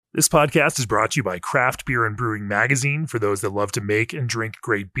This podcast is brought to you by Craft Beer and Brewing Magazine for those that love to make and drink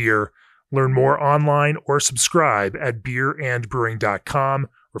great beer. Learn more online or subscribe at beerandbrewing.com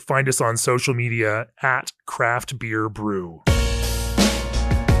or find us on social media at Craft Beer Brew.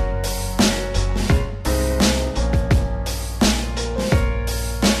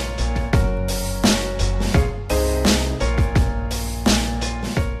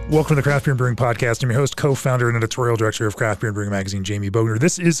 Welcome to the Craft Beer and Brewing Podcast. I'm your host, co-founder, and editorial director of Craft Beer and Brewing Magazine, Jamie Bogner.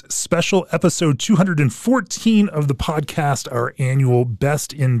 This is special episode 214 of the podcast, our annual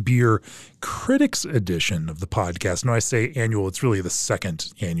Best in Beer Critics edition of the podcast. When I say annual, it's really the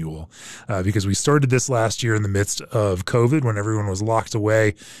second annual because we started this last year in the midst of COVID when everyone was locked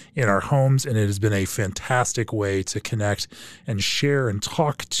away in our homes, and it has been a fantastic way to connect and share and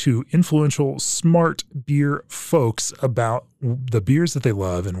talk to influential, smart beer folks about the beers that they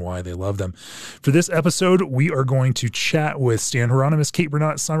love and why they love them. For this episode, we are going to chat with Stan Hieronymus, Kate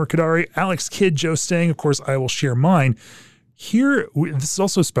Bernat, Samer Kadari, Alex Kidd, Joe Stang. Of course, I will share mine. Here, this is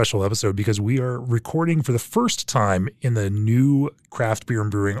also a special episode because we are recording for the first time in the new Craft Beer and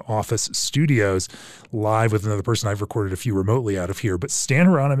Brewing office studios live with another person. I've recorded a few remotely out of here, but Stan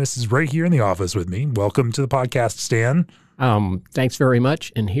Hieronymus is right here in the office with me. Welcome to the podcast, Stan. Thanks very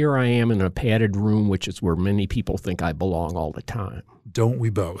much. And here I am in a padded room, which is where many people think I belong all the time. Don't we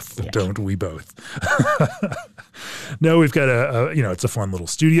both? Yes. Don't we both? No, we've got it's a fun little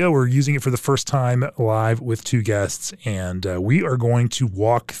studio. We're using it for the first time live with two guests, and we are going to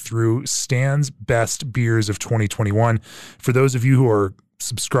walk through Stan's best beers of 2021. For those of you who are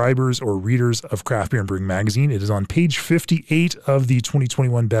subscribers or readers of Craft Beer and Brewing Magazine, it is on page 58 of the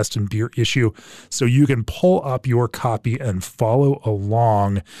 2021 Best in Beer issue, so you can pull up your copy and follow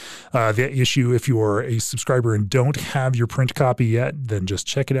along the issue. If you are a subscriber and don't have your print copy yet, then just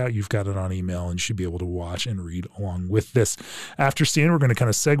check it out. You've got it on email and you should be able to watch and read along with this. After Stan, we're going to kind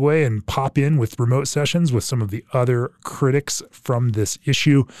of segue and pop in with remote sessions with some of the other critics from this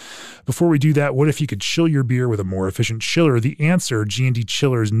issue. Before we do that, what if you could chill your beer with a more efficient chiller? The answer, G&D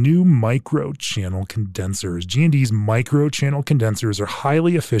Chiller's new micro-channel condensers. G&D's micro-channel condensers are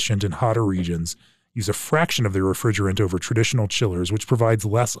highly efficient in hotter regions, use a fraction of their refrigerant over traditional chillers, which provides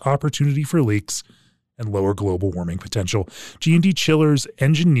less opportunity for leaks and lower global warming potential. G&D Chiller's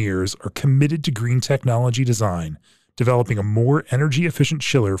engineers are committed to green technology design, developing a more energy-efficient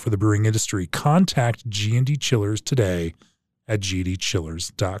chiller for the brewing industry. Contact G&D Chillers today at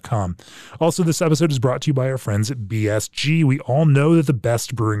gdchillers.com. Also, this episode is brought to you by our friends at BSG. We all know that the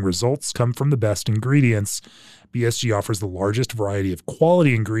best brewing results come from the best ingredients. BSG offers the largest variety of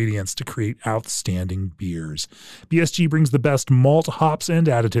quality ingredients to create outstanding beers. BSG brings the best malt, hops, and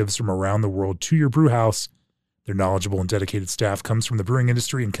additives from around the world to your brew house. Their knowledgeable and dedicated staff comes from the brewing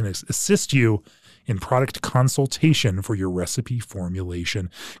industry and can assist you in product consultation for your recipe formulation.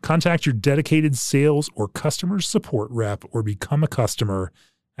 Contact your dedicated sales or customer support rep or become a customer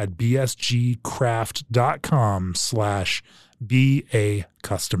at bsgcraft.com/be a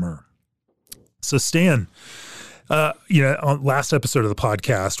customer. So Stan, on last episode of the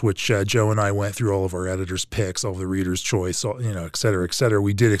podcast, which Joe and I went through all of our editors' picks, all of the reader's choice, et cetera,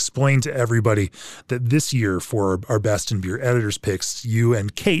 we did explain to everybody that this year for our Best in Beer editors' picks, you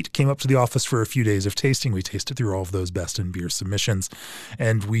and Kate came up to the office for a few days of tasting. We tasted through all of those Best in Beer submissions,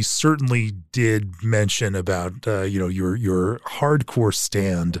 and we certainly did mention about your hardcore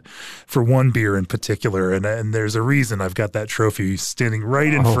stand for one beer in particular, and there's a reason I've got that trophy standing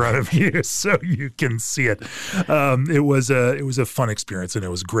right in front of you so you can see it. It was a fun experience, and it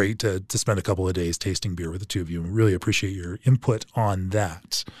was great to spend a couple of days tasting beer with the two of you. We really appreciate your input on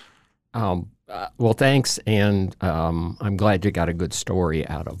that. Well, thanks, and I'm glad you got a good story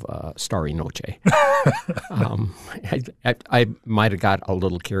out of Starry Noche. I might have got a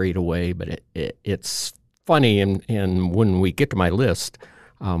little carried away, but it's funny, and when we get to my list,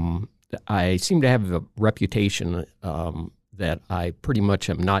 I seem to have a reputation that I pretty much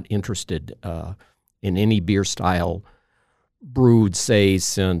am not interested in any beer style brewed, say,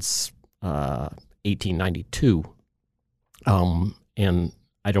 since 1892. And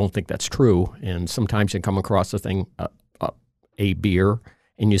I don't think that's true. And sometimes you come across a beer,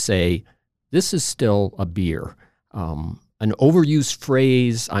 and you say, this is still a beer. An overused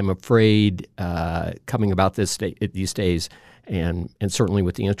phrase, I'm afraid, coming about these days, and certainly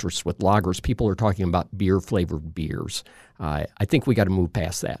with the interest with lagers, people are talking about beer-flavored beers. I think we got to move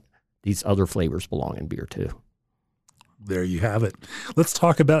past that. These other flavors belong in beer too. There you have it. Let's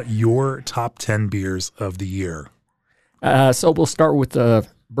talk about your top 10 beers of the year. So we'll start with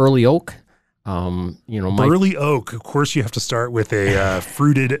Burley Oak. Burley Oak. Of course, you have to start with a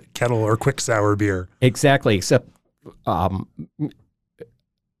fruited kettle or quick sour beer. Exactly. Except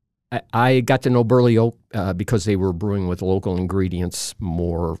I got to know Burley Oak because they were brewing with local ingredients,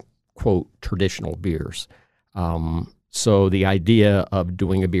 more, quote, traditional beers. So the idea of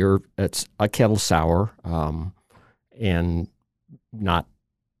doing a beer that's a kettle sour, and not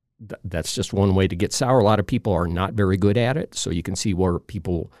that's just one way to get sour. A lot of people are not very good at it, so you can see where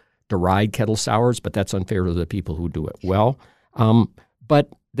people deride kettle sours, but that's unfair to the people who do it well. But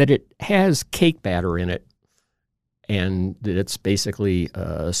that it has cake batter in it, and that it's basically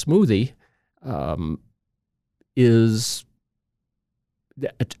a smoothie,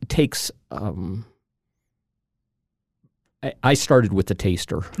 it takes. I started with the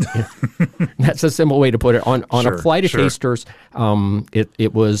taster. That's a simple way to put it. On a flight of tasters,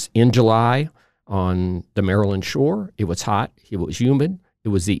 it was in July on the Maryland shore. It was hot. It was humid. It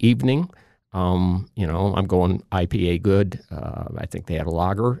was the evening. I'm going IPA good. I think they had a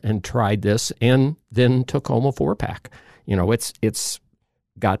lager, and tried this, and then took home a 4-pack. It's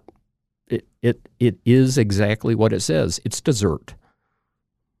got it is exactly what it says. It's dessert.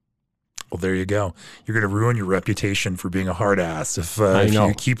 Well, there you go. You're going to ruin your reputation for being a hard ass if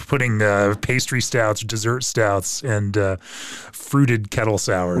you keep putting pastry stouts, dessert stouts, and fruited kettle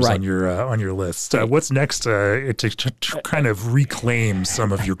sours on your list. What's next to kind of reclaim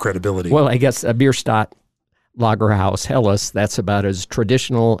some of your credibility? Well, I guess a Bierstadt Lagerhaus Helles. That's about as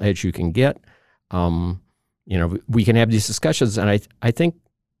traditional as you can get. We can have these discussions, and I think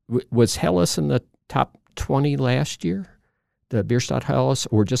was Helles in the top 20 last year? The Bierstadt Helles,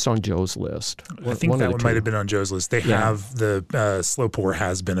 or just on Joe's list? I think that one might have been on Joe's list. They have the Slow Pour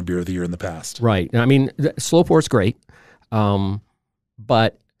has been a beer of the year in the past. Right. I mean, Slow Pour is great,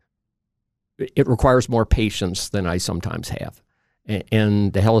 but it requires more patience than I sometimes have.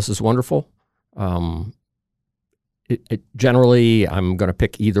 And the Helles is wonderful. Generally, I'm going to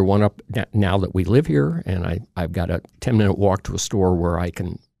pick either one up now that we live here, and I've got a 10-minute walk to a store where I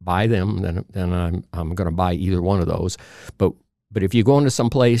can buy them, then I'm going to buy either one of those. But if you go into some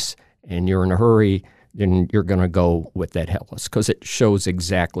place and you're in a hurry, then you're going to go with that Helles because it shows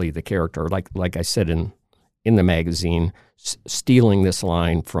exactly the character. Like I said in the magazine, stealing this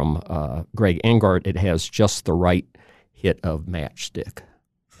line from Greg Engart, it has just the right hit of matchstick.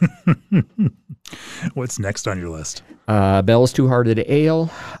 What's next on your list? Bell's Two-Hearted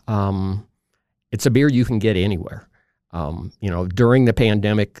Ale. It's a beer you can get anywhere. During the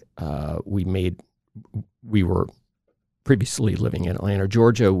pandemic, we were previously living in Atlanta,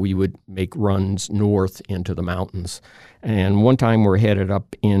 Georgia. We would make runs north into the mountains. And one time we're headed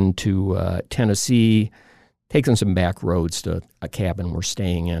up into Tennessee, taking some back roads to a cabin we're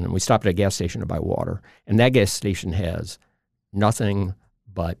staying in. And we stopped at a gas station to buy water. And that gas station has nothing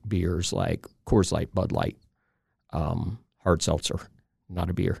but beers like Coors Light, Bud Light, hard seltzer, not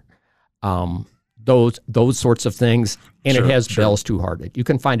a beer. Those sorts of things, and it has Bell's Two-Hearted. You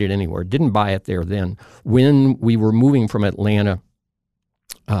can find it anywhere. Didn't buy it there then. When we were moving from Atlanta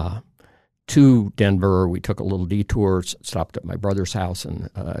to Denver, we took a little detour, stopped at my brother's house in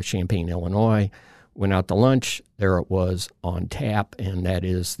Champaign, Illinois, went out to lunch. There it was on tap, and that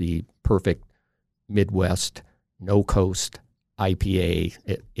is the perfect Midwest, no coast IPA.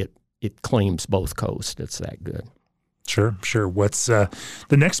 It claims both coasts. It's that good. Sure. What's the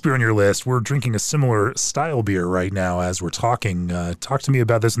next beer on your list? We're drinking a similar style beer right now as we're talking. Talk to me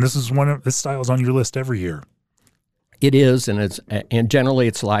about this. And this style is on your list every year. It is, and generally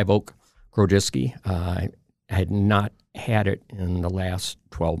it's Live Oak Grodziskie. I had not had it in the last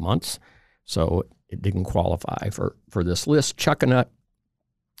 12 months, so it didn't qualify for this list. Chuckanut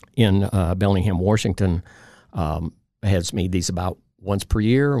in Bellingham, Washington, has made these about once per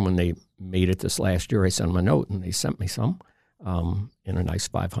year. And when they made it this last year, I sent them a note, and they sent me some in a nice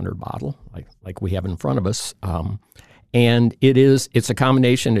 500 bottle, like we have in front of us. And it's a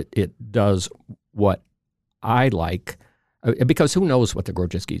combination. It does what I like, because who knows what the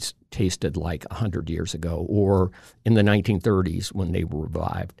Grodziskies tasted like 100 years ago or in the 1930s when they were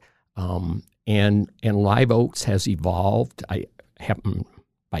revived. And Live Oaks has evolved. I happened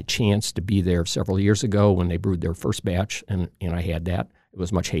by chance to be there several years ago when they brewed their first batch, and I had that. It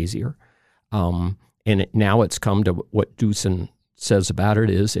was much hazier. And now it's come to what Dewson says about it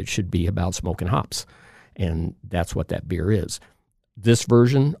is it should be about smoking hops, and that's what that beer is. This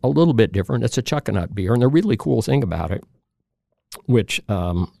version, a little bit different. It's a Chuckanut beer, and the really cool thing about it, which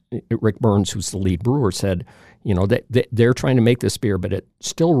Rick Burns, who's the lead brewer, said, that they're trying to make this beer, but it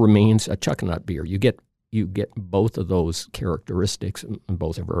still remains a Chuckanut beer. You get both of those characteristics, and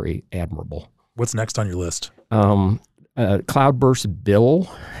both are very admirable. What's next on your list? Cloudburst Bill,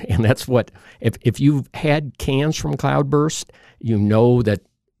 and that's what, if you've had cans from Cloudburst, you know that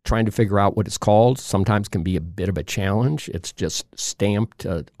trying to figure out what it's called sometimes can be a bit of a challenge. It's just stamped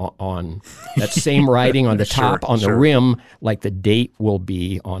on that same writing on the top, on the rim, like the date will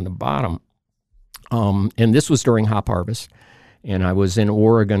be on the bottom. And this was during hop harvest, and I was in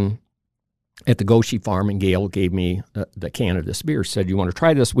Oregon at the Goshi farm, and Gail gave me the can of this beer, said, "You want to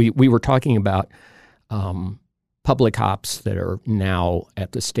try this?" We were talking about public hops that are now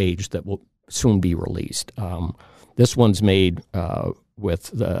at the stage that will soon be released. This one's made with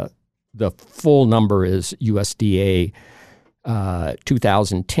the full number is USDA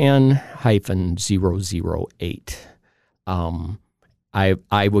 2010-008.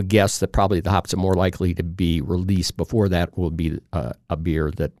 I would guess that probably the hops are more likely to be released before that will be a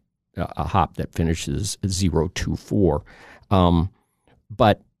beer that a hop that finishes 024.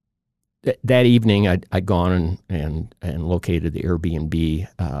 But that evening I'd gone and located the Airbnb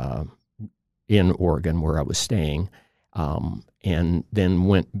in Oregon where I was staying, and then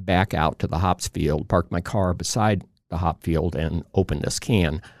went back out to the hops field, parked my car beside the hop field, and opened this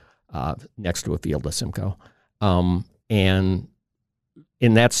can next to a field of Simcoe. And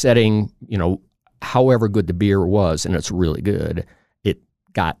in that setting, however good the beer was, and it's really good, it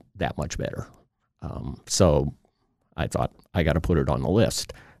got that much better. So I thought I got to put it on the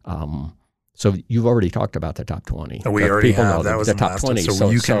list. So you've already talked about the top 20. We already have. That was the top 20. So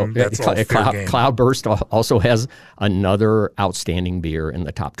you can. That's all fair game. Cloudburst also has another outstanding beer in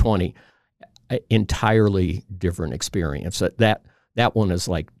the top 20. Entirely different experience. That one is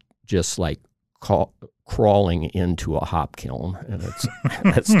just like crawling into a hop kiln, and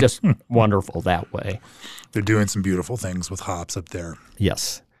it's just wonderful that way. They're doing some beautiful things with hops up there.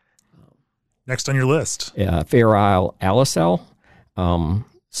 Yes. Next on your list, Fair Isle Alisal.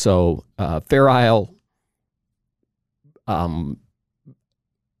 So Fair Isle, I'm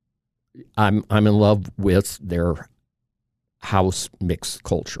in love with their house mix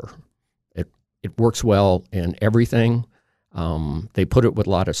culture. It works well in everything. They put it with a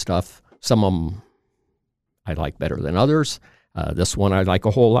lot of stuff. Some of them I like better than others. This one I like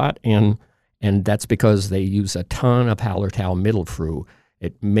a whole lot, and that's because they use a ton of Hallertau Mittelfrüh.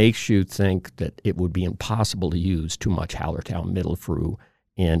 It makes you think that it would be impossible to use too much Hallertau Mittelfrüh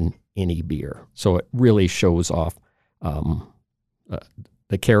in any beer. So it really shows off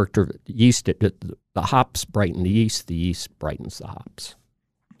the character of the yeast. The hops brighten the yeast brightens the hops.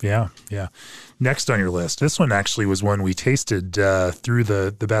 Yeah. Next on your list, this one actually was one we tasted through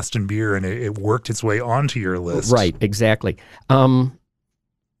the Best in Beer, and it worked its way onto your list. Right, exactly. I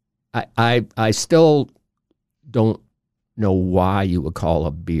still don't know why you would call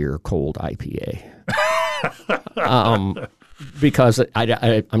a beer cold IPA. Because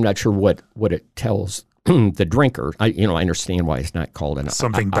I'm not sure what it tells the drinker. I understand why it's not called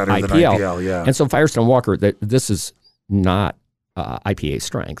something better than IPL. Yeah. And so Firestone Walker, this is not IPA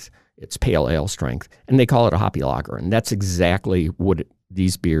strength; it's pale ale strength, and they call it a hoppy lager, and that's exactly what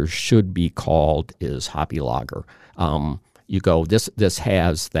these beers should be called: is hoppy lager. You go, this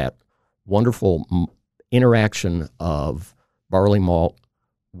has that wonderful interaction of barley malt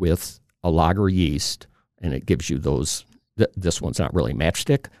with a lager yeast, and it gives you those. This one's not really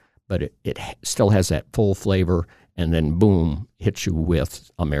matchstick, but it still has that full flavor, and then boom, hits you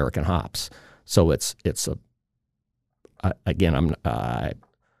with American hops. So it's again, I'm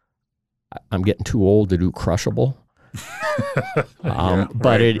getting too old to do crushable,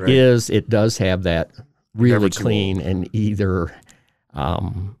 but it does have that really clean and either.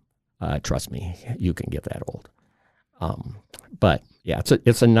 Trust me, you can get that old. But yeah,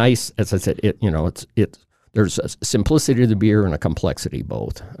 it's a nice, as I said, there's a simplicity to the beer and a complexity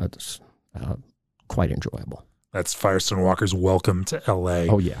both. It's quite enjoyable. That's Firestone Walker's Welcome to L.A.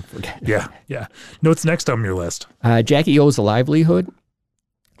 Oh, yeah. Yeah. No, what's next on your list? Jackie O's A Livelihood.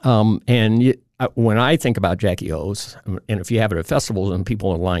 When I think about Jackie O's, and if you have it at festivals and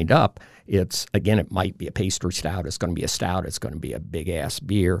people are lined up, it might be a pastry stout. It's going to be a stout. It's going to be a big-ass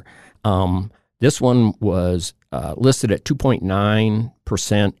beer. This one was listed at 2.9%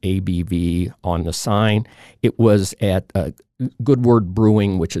 ABV on the sign. It was at Good Word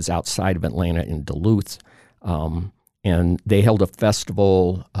Brewing, which is outside of Atlanta in Duluth. And they held a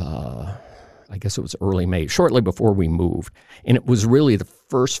festival, I guess it was early May, shortly before we moved. And it was really the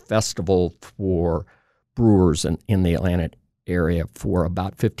first festival for brewers in the Atlanta area for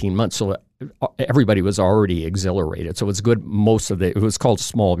about 15 months. So everybody was already exhilarated. So it was good. It was called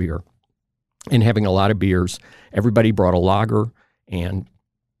small beer. And having a lot of beers, everybody brought a lager and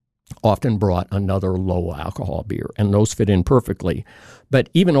often brought another low alcohol beer. And those fit in perfectly. But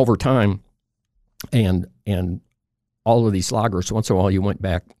even over time, and all of these lagers, once in a while you went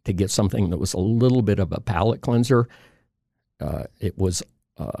back to get something that was a little bit of a palate cleanser. It was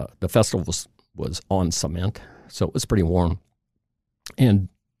the festival was on cement, so it was pretty warm. And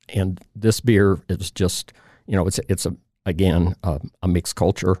this beer is just, it's again a mixed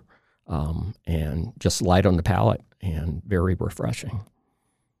culture, and just light on the palate and very refreshing.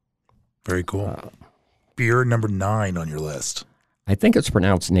 Very cool. Beer number 9 on your list. I think it's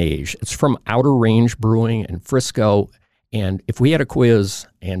pronounced Neige. It's from Outer Range Brewing in Frisco. And if we had a quiz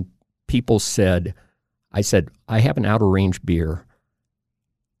and people I said, I have an Outer Range beer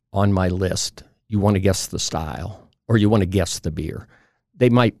on my list. You want to guess the style or you want to guess the beer? They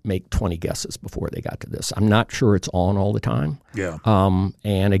might make 20 guesses before they got to this. I'm not sure it's on all the time. Yeah.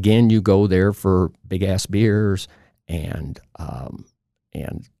 And again, you go there for big ass beers and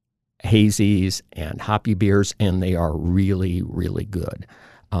hazies and hoppy beers, and they are really, really good.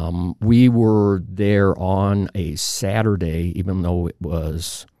 We were there on a Saturday, even though it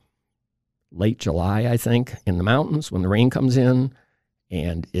was late July, I think, in the mountains when the rain comes in,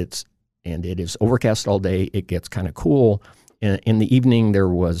 and it is overcast all day. It gets kind of cool. In the evening, there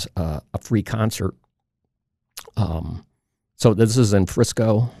was a free concert. So this is in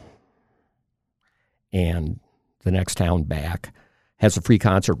Frisco, and the next town back has a free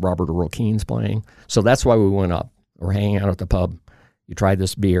concert. Robert Earl Keen's playing. So that's why we went up. We're hanging out at the pub. You try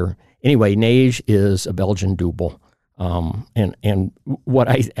this beer. Anyway, Neige is a Belgian double. And what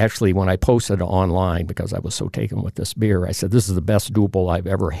when I posted online, because I was so taken with this beer, I said, this is the best double I've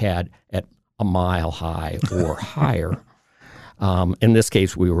ever had at a mile high or higher. In this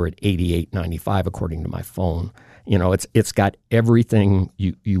case, we were at 88.95, according to my phone. It's got everything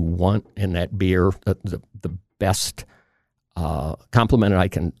you want in that beer. The best compliment I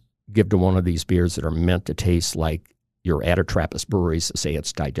can give to one of these beers that are meant to taste like you're at a Trappist brewery to say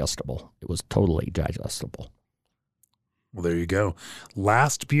it's digestible. It was totally digestible. Well, there you go.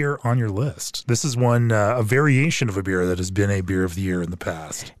 Last beer on your list. This is a variation of a beer that has been a beer of the year in the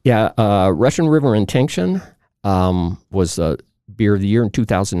past. Yeah, Russian River Intention was a beer of the year in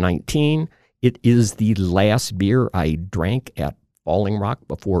 2019. It is the last beer I drank at Falling Rock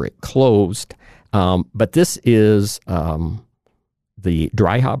before it closed. But this is the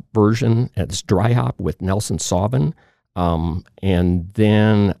dry hop version. It's dry hop with Nelson Sauvin. And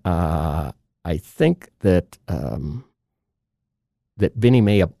then I think that Vinny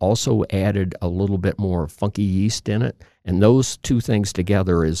may have also added a little bit more funky yeast in it. And those two things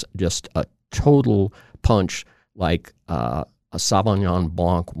together is just a total punch, like a Sauvignon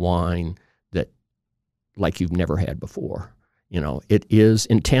Blanc wine that like you've never had before. It is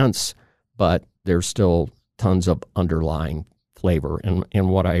intense, but there's still tons of underlying flavor. And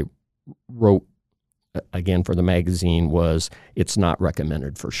what I wrote, again, for the magazine was, it's not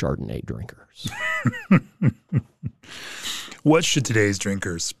recommended for Chardonnay drinkers. What should today's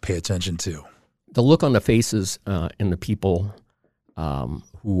drinkers pay attention to? The look on the faces and the people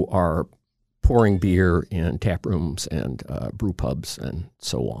who are pouring beer in tap rooms and brew pubs and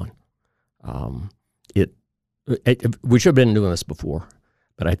so on. We should have been doing this before,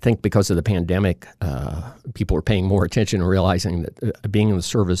 but I think because of the pandemic, people are paying more attention and realizing that being in the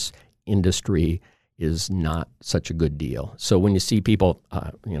service industry is not such a good deal. So when you see people,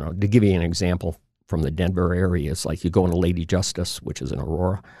 to give you an example from the Denver area, it's like you go into Lady Justice, which is in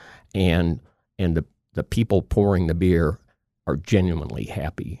Aurora, and the people pouring the beer are genuinely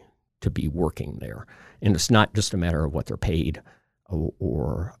happy to be working there. And it's not just a matter of what they're paid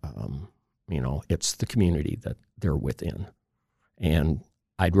or it's the community that they're within. And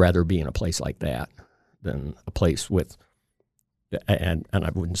I'd rather be in a place like that than a place with, and I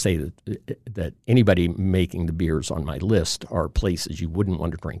wouldn't say that anybody making the beers on my list are places you wouldn't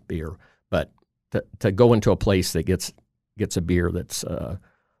want to drink beer, but to go into a place that gets a beer that's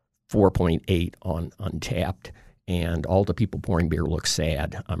 4.8 on Untapped, and all the people pouring beer look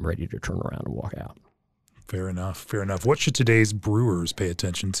sad, I'm ready to turn around and walk out. Fair enough. What should today's brewers pay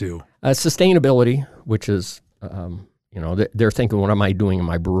attention to? Sustainability, which is, they're thinking, what am I doing in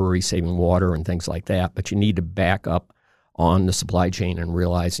my brewery, saving water and things like that. But you need to back up on the supply chain and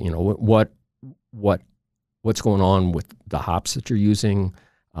realize, what's going on with the hops that you're using,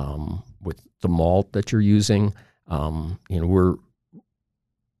 with the malt that you're using.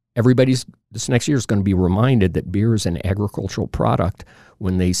 Everybody's this next year is going to be reminded that beer is an agricultural product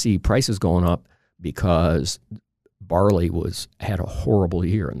when they see prices going up, because barley had a horrible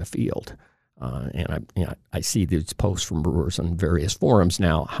year in the field. And I see these posts from brewers on various forums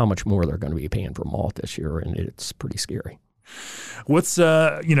now, how much more they're going to be paying for malt this year, and it's pretty scary. What's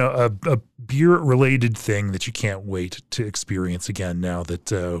a beer-related thing that you can't wait to experience again now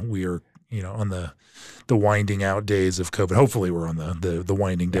that we are on the winding out days of COVID? Hopefully we're on the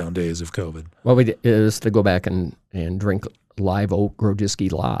winding down days of COVID. Well, is to go back and drink Live Oak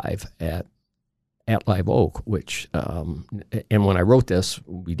Grodziski Live at Live Oak, which, and when I wrote this,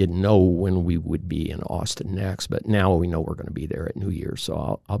 we didn't know when we would be in Austin next, but now we know we're going to be there at New Year's.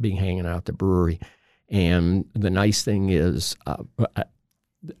 So I'll be hanging out at the brewery. And the nice thing is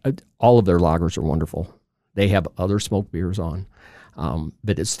all of their lagers are wonderful. They have other smoked beers on,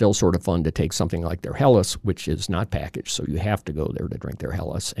 but it's still sort of fun to take something like their Helles, which is not packaged, so you have to go there to drink their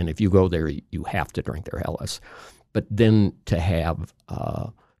Helles. And if you go there, you have to drink their Helles. But then to have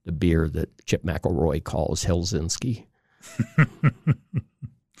the beer that Chip McElroy calls Helsinki.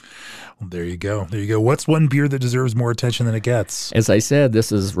 Well, there you go. There you go. What's one beer that deserves more attention than it gets? As I said,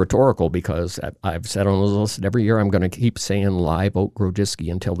 this is rhetorical because I've said on the list every year I'm going to keep saying Live Oak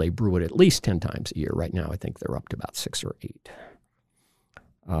Grodziski until they brew it at least 10 times a year. Right now, I think they're up to about 6 or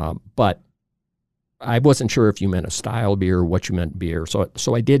 8. But I wasn't sure if you meant a style beer or what you meant beer. So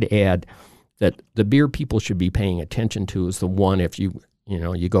I did add that the beer people should be paying attention to is the one if you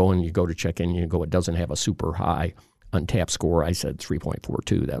go to check in, it doesn't have a super high Untapped score. I said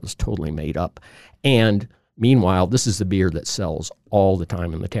 3.42. That was totally made up. And meanwhile, this is the beer that sells all the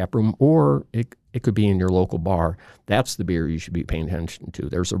time in the tap room, or it could be in your local bar. That's the beer you should be paying attention to.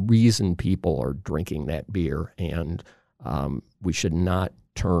 There's a reason people are drinking that beer, and we should not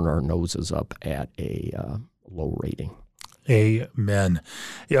turn our noses up at a low rating. Amen.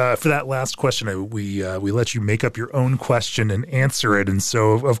 For that last question, we let you make up your own question and answer it. And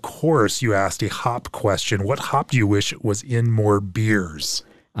so, of course, you asked a hop question. What hop do you wish was in more beers?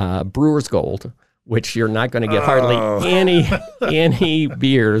 Brewer's Gold, which you're not going to get hardly any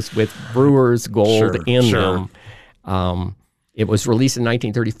beers with Brewer's Gold in them. It was released in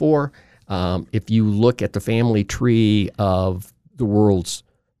 1934. If you look at the family tree of the world's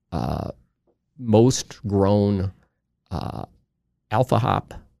most grown Alpha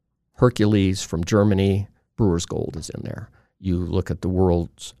Hop, Hercules from Germany, Brewer's Gold is in there. You look at the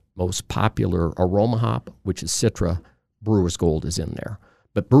world's most popular aroma hop, which is Citra, Brewer's Gold is in there.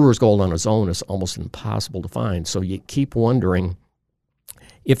 But Brewer's Gold on its own is almost impossible to find. So you keep wondering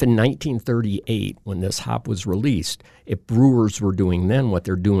if in 1938, when this hop was released, if brewers were doing then what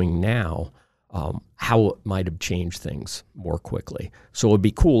they're doing now, how it might have changed things more quickly. So it would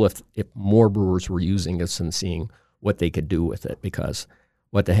be cool if more brewers were using this and seeing what they could do with it, because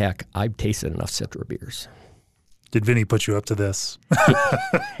what the heck, I've tasted enough Citra beers. Did Vinny put you up to this?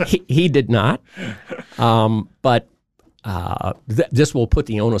 He did not, but this will put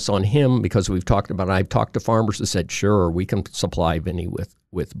the onus on him because we've talked about it. I've talked to farmers who said, sure, we can supply Vinny with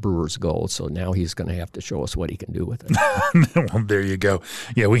Brewer's Gold. So now he's going to have to show us what he can do with it. Well, there you go.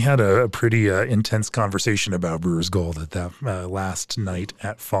 Yeah, we had a pretty intense conversation about Brewer's Gold at that last night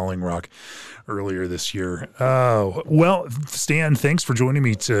at Falling Rock earlier this year. Oh, well, Stan, thanks for joining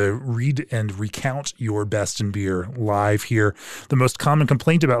me to read and recount your best in beer live here. The most common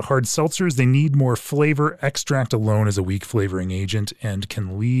complaint about hard seltzers, they need more flavor. Extract alone is a weak flavoring agent and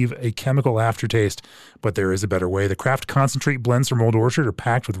can leave a chemical aftertaste, but there is a better way. The craft concentrate blends from Old Orchard are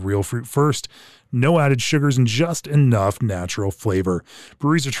packed with real fruit first, no added sugars, and just enough natural flavor.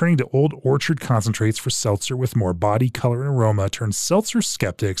 Breweries are turning to Old Orchard concentrates for seltzer with more body, color, and aroma. Turn seltzer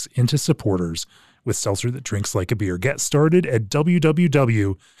skeptics into supporters with seltzer that drinks like a beer. Get started at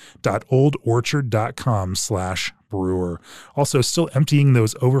www.oldorchard.com/brewer. Also, still emptying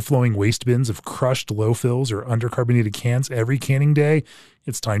those overflowing waste bins of crushed low fills or undercarbonated cans every canning day?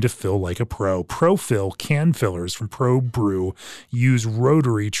 It's time to fill like a pro. ProFill can fillers from ProBrew use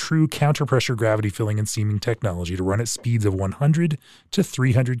rotary, true counterpressure gravity filling and seaming technology to run at speeds of 100 to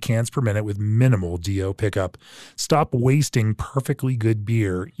 300 cans per minute with minimal DO pickup. Stop wasting perfectly good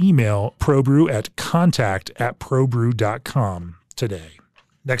beer. Email ProBrew at contact@probrew.com today.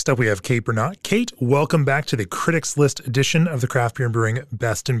 Next up, we have Kate Bernat. Kate, welcome back to the Critics List edition of the Craft Beer and Brewing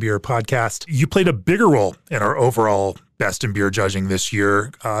Best in Beer podcast. You played a bigger role in our overall Best in Beer judging this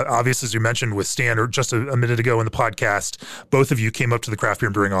year. Obviously, as you mentioned with Stan, or just a minute ago in the podcast, both of you came up to the Craft Beer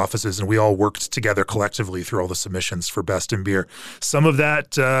and Brewing offices, and we all worked together collectively through all the submissions for Best in Beer. Some of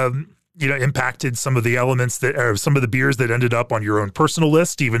that impacted some of the elements some of the beers that ended up on your own personal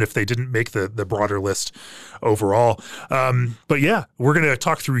list, even if they didn't make the broader list overall. But yeah, we're going to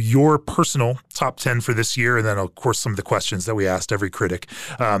talk through your personal top 10 for this year. And then of course, some of the questions that we asked every critic.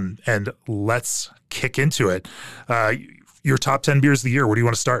 And let's kick into it. Your top 10 beers of the year. Where do you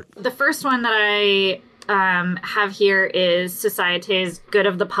want to start? The first one that I have here is Societe's Good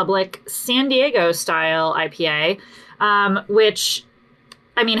of the Public San Diego style IPA, which,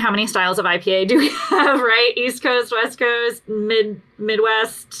 I mean, how many styles of IPA do we have, right? East Coast, West Coast,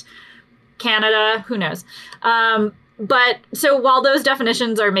 Midwest, Canada, who knows? But so while those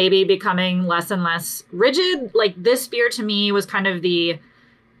definitions are maybe becoming less and less rigid, like this beer to me was kind of the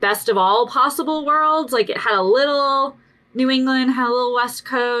best of all possible worlds. Like it had a little New England, had a little West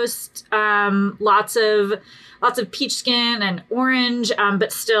Coast, lots of peach skin and orange,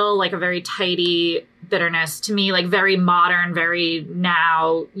 but still like a very tidy bitterness to me, like very modern, very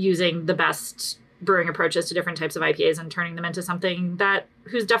now using the best brewing approaches to different types of IPAs and turning them into something that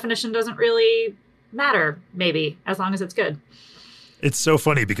whose definition doesn't really matter, maybe, as long as it's good. It's so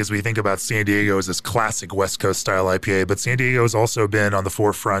funny because we think about San Diego as this classic West Coast style IPA, but San Diego has also been on the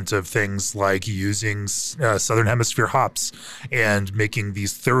forefront of things like using Southern Hemisphere hops and making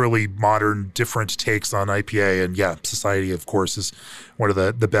these thoroughly modern, different takes on IPA. And yeah, Society, of course, is one of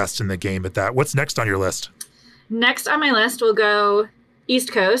the best in the game at that. What's next on your list? Next on my list, we'll go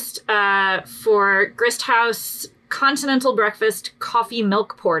East Coast for Grist House Continental Breakfast Coffee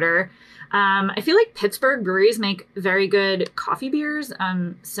Milk Porter. I feel like Pittsburgh breweries make very good coffee beers.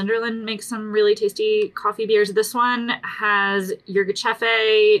 Cinderland makes some really tasty coffee beers. This one has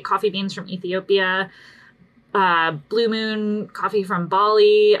Yirgacheffe coffee beans from Ethiopia, Blue Moon coffee from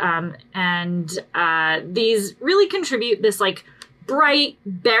Bali, and these really contribute this like bright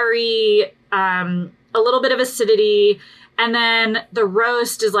berry, a little bit of acidity. And then the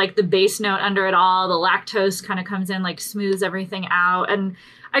roast is like the base note under it all. The lactose kind of comes in, like smooths everything out. And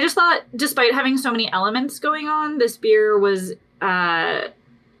I just thought, despite having so many elements going on, this beer was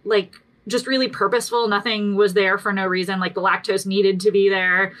like just really purposeful. Nothing was there for no reason. Like the lactose needed to be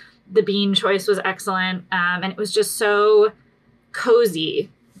there. The bean choice was excellent. And it was just so cozy,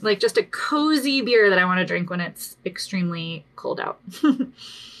 like just a cozy beer that I want to drink when it's extremely cold out.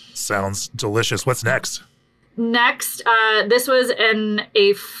 Sounds delicious. What's next? Next, this was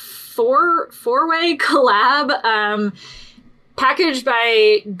a four-way collab. Packaged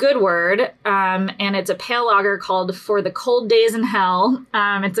by Goodword, and it's a pale lager called For the Cold Days in Hell.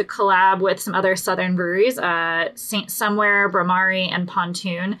 It's a collab with some other southern breweries, Saint Somewhere, Bramari, and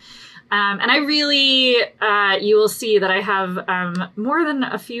Pontoon. And I really, you will see that I have more than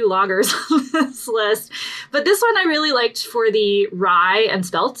a few lagers on this list. But this one I really liked for the rye and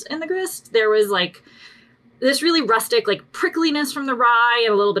spelt in the grist. There was like this really rustic like prickliness from the rye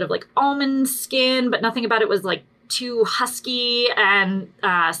and a little bit of like almond skin, but nothing about it was like too husky, and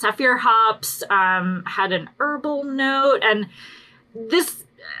Sapphire hops had an herbal note. And this,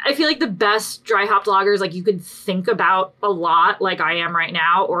 I feel like the best dry hopped lagers, like you could think about a lot like I am right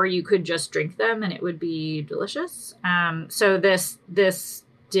now, or you could just drink them and it would be delicious. So this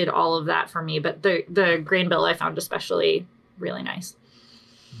did all of that for me, but the grain bill I found especially really nice.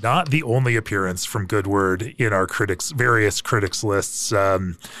 Not the only appearance from Goodword in our various critics lists.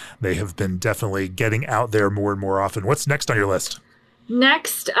 They have been definitely getting out there more and more often. What's next on your list?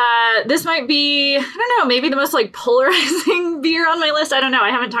 Next, this might be, I don't know, maybe the most like polarizing beer on my list. I don't know.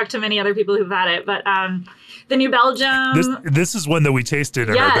 I haven't talked to many other people who've had it, but the New Belgium. This is one that we tasted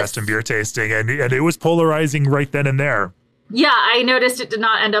in our Best in Beer tasting, and it was polarizing right then and there. Yeah, I noticed it did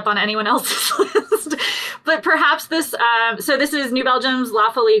not end up on anyone else's list. But perhaps this, so this is New Belgium's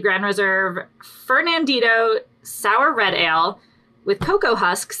La Folie Grand Reserve Fernandito Sour Red Ale with cocoa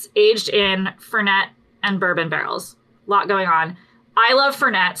husks aged in Fernet and bourbon barrels. A lot going on. I love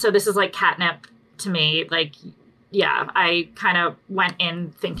Fernet, so this is like catnip to me. Like, yeah, I kind of went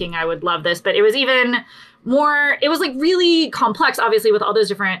in thinking I would love this, but it was even more, it was like really complex, obviously, with all those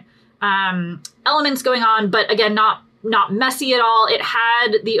different elements going on, but again, not messy at all. It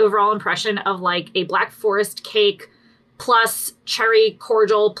had the overall impression of like a Black Forest cake plus cherry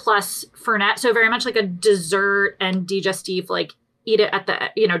cordial plus Fernet. So very much like a dessert and digestif, like eat it at the,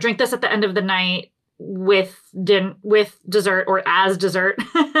 drink this at the end of the night with dessert or as dessert.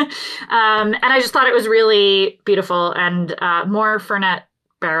 And I just thought it was really beautiful, and more Fernet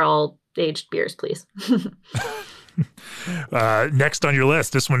barrel aged beers, please. Next on your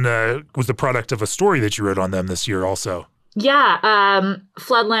list, this one was the product of a story that you wrote on them this year also. Yeah.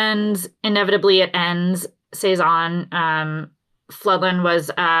 Floodlands, Inevitably It Ends, Saison. Floodland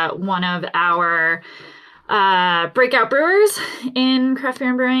was one of our breakout brewers in Craft Beer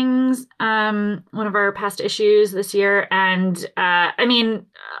and Brewing's, one of our past issues this year. And I mean,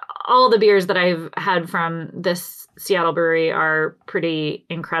 all the beers that I've had from this Seattle brewery are pretty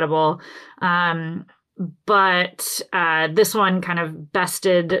incredible. But this one kind of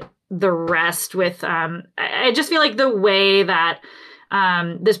bested the rest with, I just feel like the way that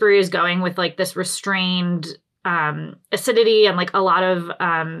this brewery is going with like this restrained acidity and like a lot of,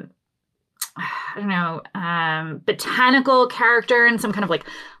 I don't know, botanical character and some kind of like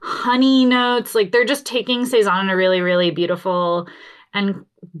honey notes. Like they're just taking Saison in a really, really beautiful and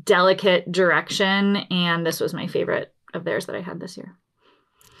delicate direction. And this was my favorite of theirs that I had this year.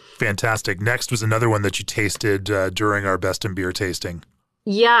 Fantastic. Next was another one that you tasted during our Best in Beer tasting.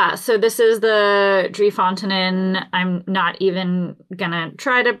 Yeah, so this is the Driefonteinen. I'm not even going to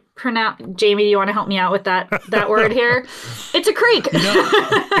try to pronounce. Jamie, do you want to help me out with that word here? It's a creek.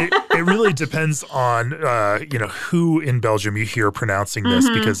 It really depends on, who in Belgium you hear pronouncing this,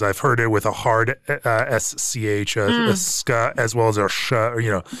 because I've heard it with a hard SCH, a ska, as well as a sh,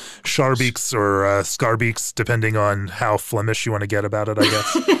 Scharbeeks or Scarbeeks, depending on how Flemish you want to get about it, I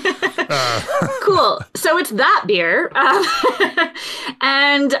guess. Cool. So it's that beer.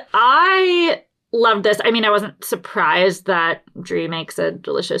 And I loved this. I mean, I wasn't surprised that Drie makes a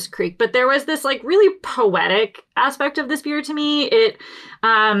delicious creek, but there was this like really poetic aspect of this beer to me.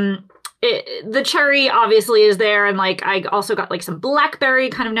 The cherry obviously is there. And like, I also got like some blackberry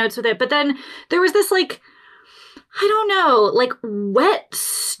kind of notes with it. But then there was this like, I don't know, like wet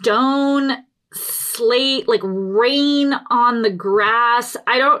stone slate, like rain on the grass.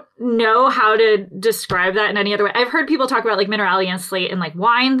 I don't know how to describe that in any other way. I've heard people talk about like minerality and slate and like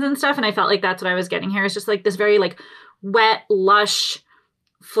wines and stuff, and I felt like that's what I was getting here. It's just like this very like wet, lush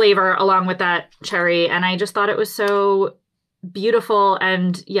flavor along with that cherry, and I just thought it was so beautiful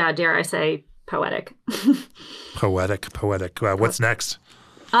and, yeah, dare I say, poetic. Poetic. What's next?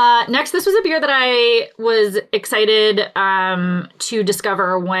 Next, this was a beer that I was excited to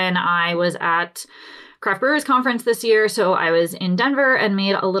discover when I was at Craft Brewers Conference this year. So I was in Denver and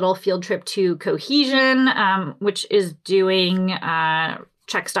made a little field trip to Cohesion, which is doing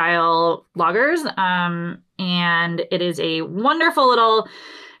Czech-style lagers. And it is a wonderful little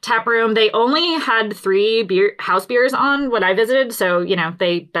tap room. They only had 3 house beers on when I visited, so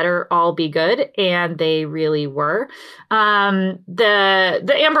they better all be good, and they really were.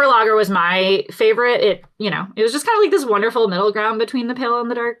 The amber lager was my favorite. It was just kind of like this wonderful middle ground between the pale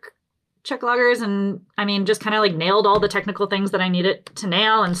and the dark Czech lagers, and I mean, just kind of like nailed all the technical things that I needed to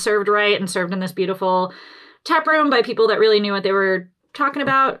nail, and served right, and served in this beautiful tap room by people that really knew what they were talking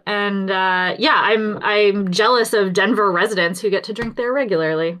about. And I'm jealous of Denver residents who get to drink there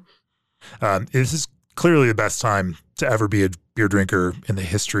regularly. This is clearly the best time to ever be a beer drinker in the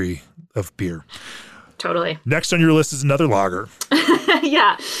history of beer. Totally. Next on your list is another lager.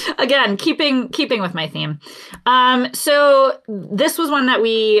 Yeah. Again, keeping with my theme. So this was one that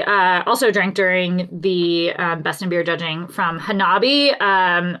we also drank during the Best in Beer judging from Hanabi,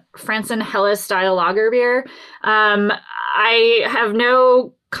 Franzen Helles style lager beer. I have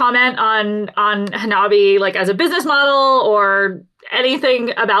no comment on Hanabi like as a business model or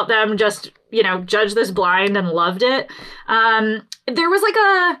anything about them. Just, judged this blind and loved it. There was like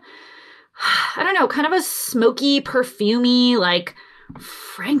kind of a smoky, perfumey, like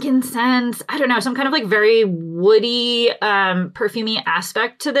frankincense, I don't know, some kind of like very woody, perfumey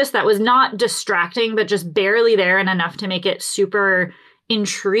aspect to this that was not distracting, but just barely there and enough to make it super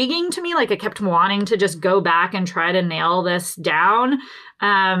intriguing to me. Like I kept wanting to just go back and try to nail this down.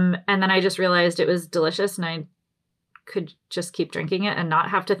 And then I just realized it was delicious and I could just keep drinking it and not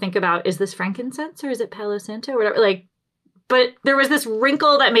have to think about, is this frankincense or is it Palo Santo or whatever? Like, but there was this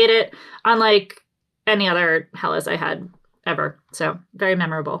wrinkle that made it unlike any other Helles I had ever. So very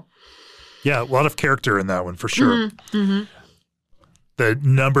memorable. Yeah, a lot of character in that one for sure. Mm-hmm.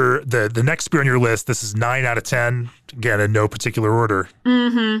 The next beer on your list, this is 9 out of 10. Again, in no particular order.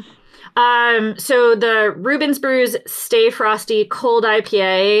 Mm-hmm. So the Rubens Brews Stay Frosty Cold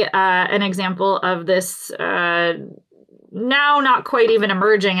IPA, an example of this now not quite even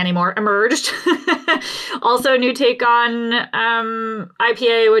emerging anymore, emerged. Also new take on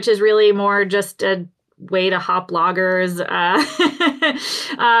IPA, which is really more just a way to hop lagers.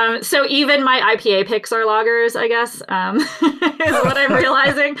 So even my IPA picks are lagers, I guess, is what I'm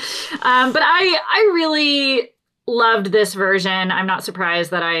realizing. But I really loved this version. I'm not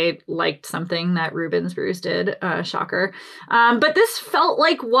surprised that I liked something that Rubens Brews did. Shocker. But this felt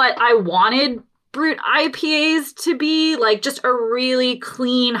like what I wanted Brut IPAs to be, like just a really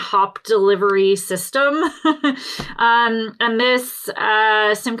clean hop delivery system. And this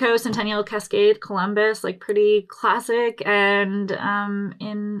Simcoe Centennial Cascade Columbus, like pretty classic and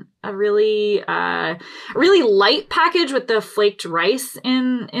in a really light package with the flaked rice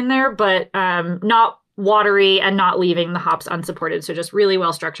in there, but not watery and not leaving the hops unsupported. So just really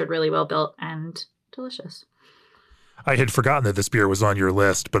well structured, really well built and delicious. I had forgotten that this beer was on your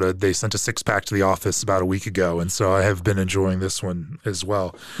list, but they sent a 6-pack to the office about a week ago, and so I have been enjoying this one as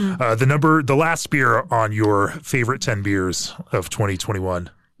well. The last beer on your favorite 10 beers of 2021.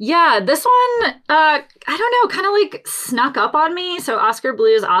 Yeah, this one, I don't know, kind of like snuck up on me. So Oscar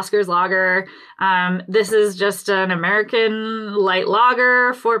Blues, Oscar's Lager. This is just an American light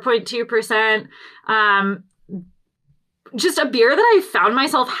lager, 4.2%. Just a beer that I found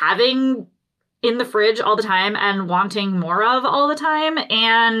myself having in the fridge all the time and wanting more of all the time.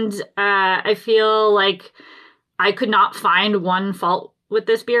 And I feel like I could not find one fault with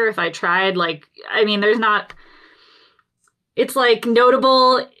this beer if I tried. Like, I mean, it's like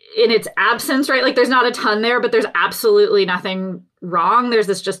notable in its absence, right? Like there's not a ton there, but there's absolutely nothing wrong. There's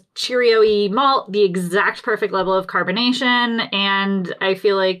this just Cheerio-y malt, the exact perfect level of carbonation. And I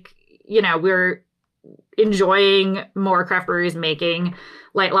feel like, we're enjoying more craft breweries making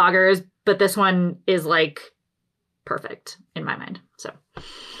light lagers, but this one is like perfect in my mind. So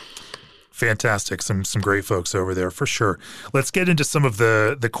fantastic. Some great folks over there for sure. Let's get into some of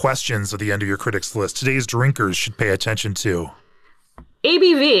the questions at the end of your critics list. Today's drinkers should pay attention to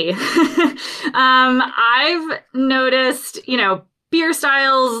ABV. I've noticed, beer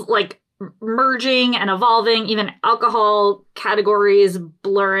styles like merging and evolving, even alcohol categories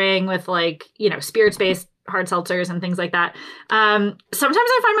blurring with like, spirits-based hard seltzers and things like that. Sometimes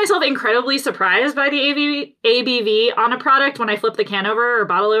I find myself incredibly surprised by the ABV on a product when I flip the can over or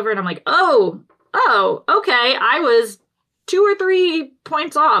bottle over and I'm like, oh, okay, I was 2 or 3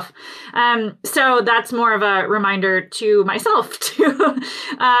 points off. So that's more of a reminder to myself to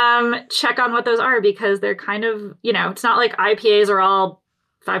check on what those are, because they're kind of, it's not like IPAs are all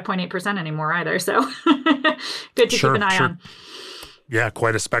 5.8% anymore either. So good to keep an eye on. Yeah,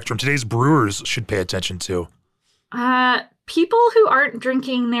 quite a spectrum. Today's brewers should pay attention to people who aren't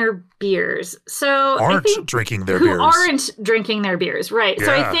drinking their beers. So aren't drinking their beers, right? Yeah.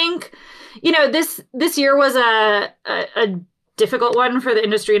 So I think, this year was a difficult one for the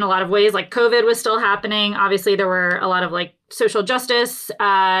industry in a lot of ways. Like COVID was still happening. Obviously, there were a lot of like social justice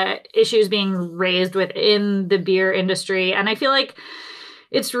issues being raised within the beer industry, and I feel like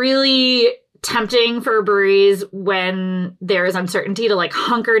it's really tempting for breweries when there is uncertainty to like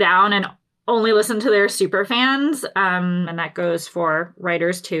hunker down and only listen to their super fans. And that goes for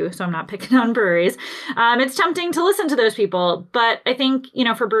writers too. So I'm not picking on breweries. It's tempting to listen to those people. But I think,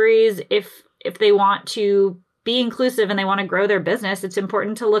 for breweries, if they want to be inclusive and they want to grow their business, it's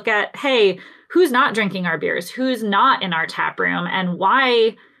important to look at, hey, who's not drinking our beers? Who's not in our tap room? And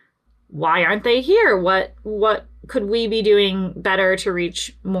why aren't they here? What could we be doing better to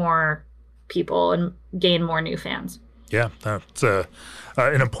reach more people and gain more new fans? Yeah, that's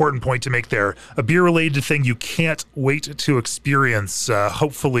an important point to make there. A beer-related thing you can't wait to experience,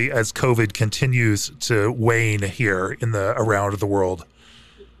 hopefully as COVID continues to wane here around the world.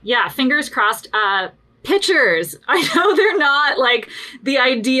 Yeah, fingers crossed. Pitchers. I know they're not like the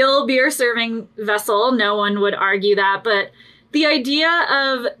ideal beer serving vessel. No one would argue that. But the idea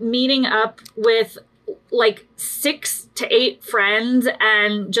of meeting up with like 6 to 8 friends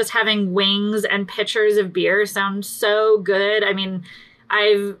and just having wings and pitchers of beer sounds so good. I mean,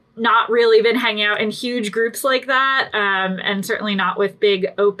 I've not really been hanging out in huge groups like that, and certainly not with big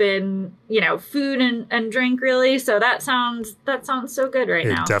open, food and drink really. So that sounds so good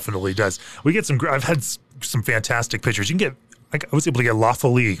now. It definitely does. I've had some fantastic pitchers. You can get, I was able to get La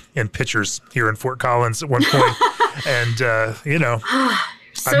Folie in pitchers here in Fort Collins at one point, and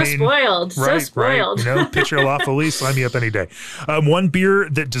spoiled. Right, so spoiled. Right. Pitcher La Folie, sign me up any day. One beer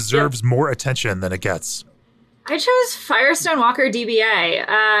that deserves more attention than it gets. I chose Firestone Walker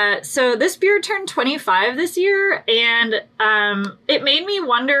DBA. So this beer turned 25 this year, and it made me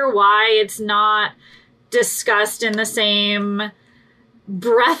wonder why it's not discussed in the same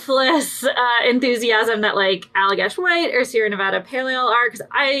breathless enthusiasm that like Allagash White or Sierra Nevada Pale Ale are, because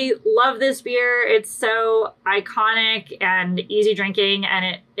I love this beer. It's so iconic and easy drinking,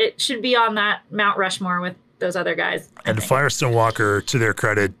 and it should be on that Mount Rushmore with those other guys. And Firestone Walker, to their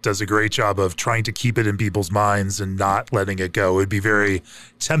credit, does a great job of trying to keep it in people's minds and not letting it go. It would be very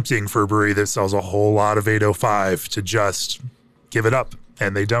tempting for a brewery that sells a whole lot of 805 to just give it up,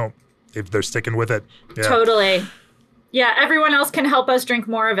 and they don't. They're sticking with it. Yeah. Totally. Yeah, everyone else can help us drink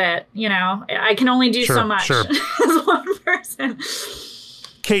more of it. I can only do so much as one person.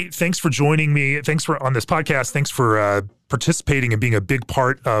 Kate, thanks for joining me. Thanks for on this podcast. Thanks for participating and being a big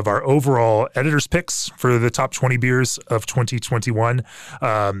part of our overall editors picks for the top 20 beers of 2021.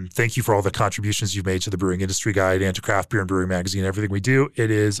 Thank you for all the contributions you've made to the Brewing Industry Guide and to Craft Beer and Brewing Magazine, everything we do.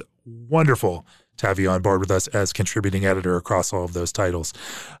 It is wonderful to have you on board with us as contributing editor across all of those titles.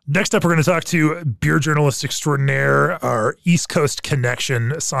 Next up, we're going to talk to beer journalist extraordinaire, our East Coast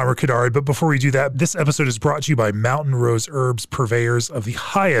connection, Samer Kadari. But before we do that, this episode is brought to you by Mountain Rose Herbs, purveyors of the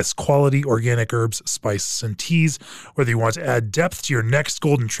highest quality organic herbs, spices, and teas. Whether you want to add depth to your next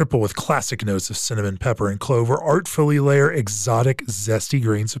golden triple with classic notes of cinnamon, pepper, and clove, or artfully layer exotic, zesty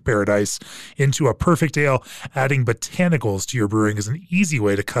grains of paradise into a perfect ale, adding botanicals to your brewing is an easy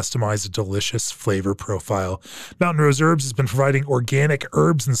way to customize a delicious flavor profile. Mountain Rose Herbs has been providing organic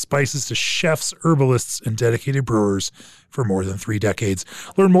herbs and spices to chefs, herbalists, and dedicated brewers for more than 3 decades.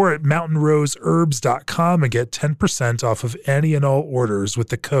 Learn more at mountainroseherbs.com and get 10% off of any and all orders with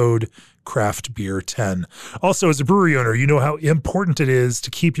the code CRAFTBEER10. Also, as a brewery owner, you know how important it is to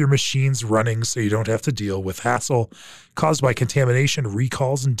keep your machines running so you don't have to deal with hassle caused by contamination,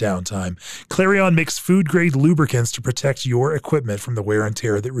 recalls, and downtime. Clarion makes food-grade lubricants to protect your equipment from the wear and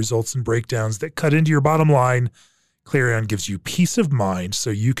tear that results in breakdowns that cut into your bottom line. Clarion gives you peace of mind so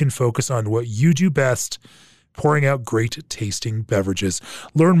you can focus on what you do best, pouring out great tasting beverages.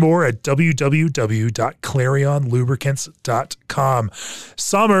 Learn more at www.clarionlubricants.com.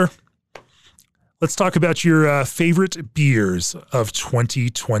 Samer, let's talk about your favorite beers of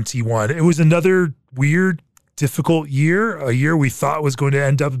 2021. It was another weird, difficult year, a year we thought was going to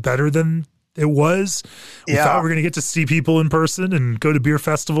end up better than it was. We thought we were going to get to see people in person and go to beer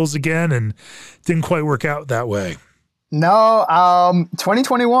festivals again, and didn't quite work out that way. No,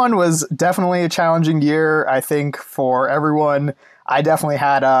 2021 was definitely a challenging year, I think, for everyone. I definitely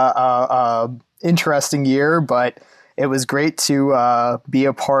had a interesting year, but it was great to be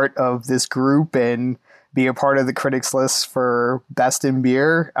a part of this group and be a part of the critics list for Best in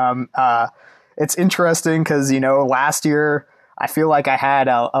Beer. It's interesting because, last year I feel like I had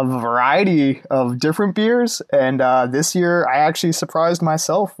a variety of different beers, and this year I actually surprised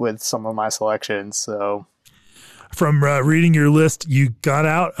myself with some of my selections. So from reading your list, you got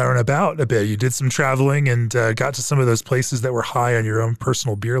out and about a bit. You did some traveling and got to some of those places that were high on your own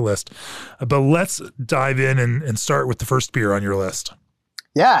personal beer list. But let's dive in and start with the first beer on your list.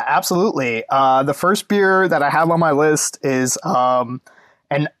 Yeah, absolutely. The first beer that I have on my list is an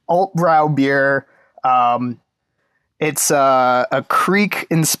Altbrau beer. It's a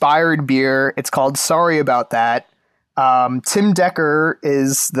Kriek-inspired beer. It's called Sorry About That. Tim Decker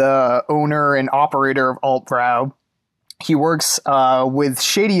is the owner and operator of Altbrau. He works with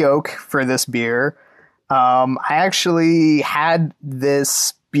Shady Oak for this beer. I actually had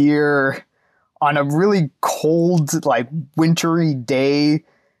this beer on a really cold, wintry day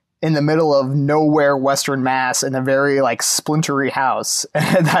in the middle of nowhere, Western Mass, in a very splintery house.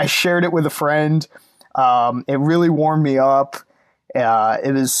 And I shared it with a friend. It really warmed me up.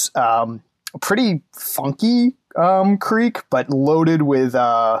 It was pretty funky Kriek, but loaded with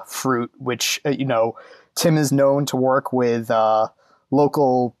fruit, which, Tim is known to work with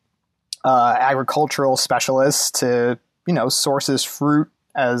local agricultural specialists to, source his fruit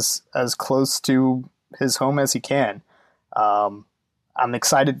as close to his home as he can. I'm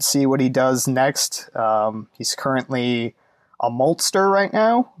excited to see what he does next. He's currently a maltster right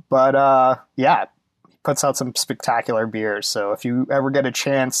now, but he puts out some spectacular beers. So if you ever get a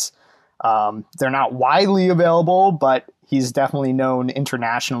chance, they're not widely available, but he's definitely known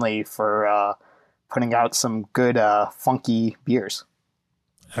internationally for putting out some good funky beers.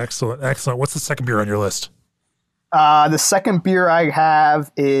 Excellent. What's the second beer on your list? The second beer I have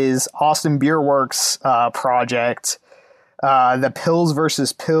is Austin Beer Works project, the Pills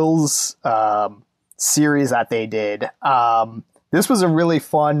versus Pills series that they did. This was a really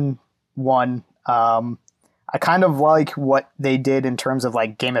fun one. I kind of like what they did in terms of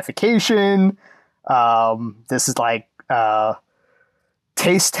gamification. This is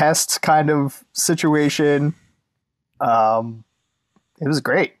taste tests kind of situation. It was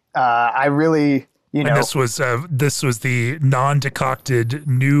great. I really, And this was the non-decocted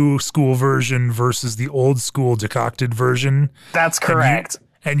new school version versus the old school decocted version. That's correct.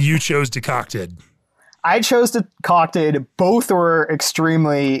 And you chose decocted. I chose decocted. Both were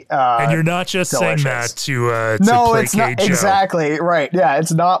extremely and you're not just delicious. saying that to no, placate it's not Joe. Exactly right. Yeah,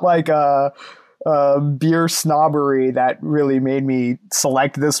 it's not like a beer snobbery that really made me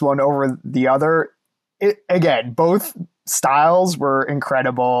select this one over the other. Again, both styles were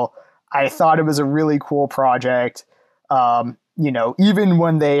incredible. I thought it was a really cool project. Even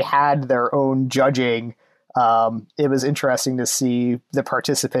when they had their own judging, it was interesting to see the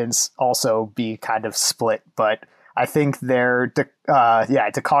participants also be kind of split. But I think their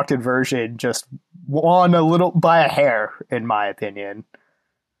decocted version just won a little by a hair, in my opinion.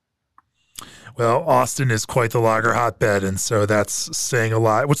 Well, Austin is quite the lager hotbed, and so that's saying a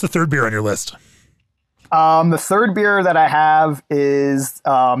lot. What's the third beer on your list? The third beer that I have is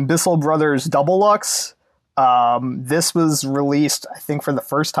Bissell Brothers Double Lux. This was released, I think, for the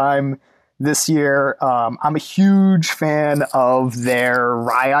first time this year. I'm a huge fan of their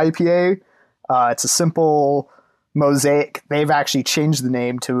rye IPA. It's a simple Mosaic. They've actually changed the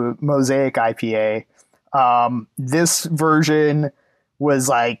name to Mosaic IPA. This version was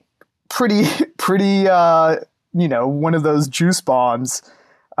like pretty, one of those juice bombs.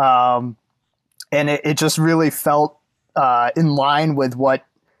 And it just really felt in line with what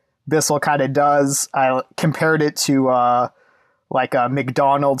Bissell kind of does. I compared it to like a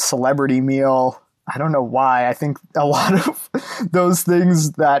McDonald's celebrity meal. I don't know why. I think a lot of those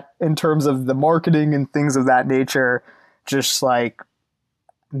things that in terms of the marketing and things of that nature just like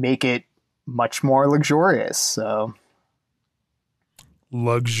make it much more luxurious. So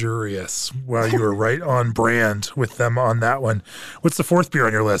luxurious. Well, you were right on brand with them on that one. What's the fourth beer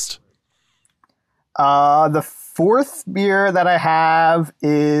on your list? The fourth beer that I have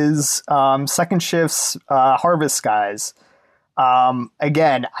is Second Shift's Harvest Skies.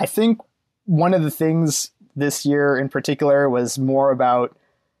 Again, I think one of the things this year in particular was more about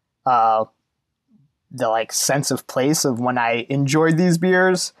the like sense of place of when I enjoyed these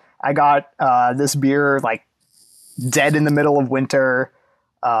beers. I got this beer like dead in the middle of winter.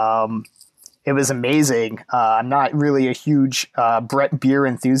 It was amazing. I'm not really a huge Brett beer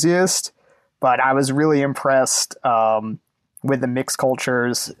enthusiast, but I was really impressed with the mixed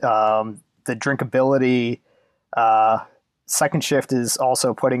cultures, the drinkability. Second Shift is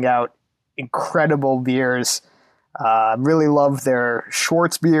also putting out incredible beers. Really love their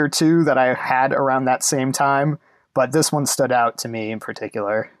Schwartz beer too that I had around that same time, but this one stood out to me in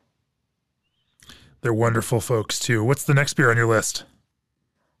particular. They're wonderful folks too. What's the next beer on your list?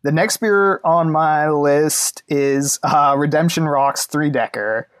 The next beer on my list is Redemption Rock's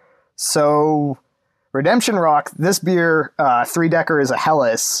 3-Decker. So Redemption Rock, this beer, 3-Decker is a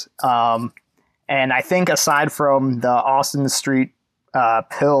Helles. And I think aside from the Austin Street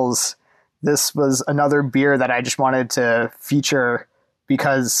Pils, this was another beer that I just wanted to feature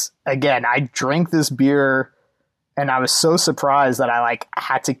because, again, I drank this beer and I was so surprised that I like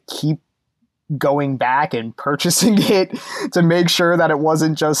had to keep going back and purchasing it to make sure that it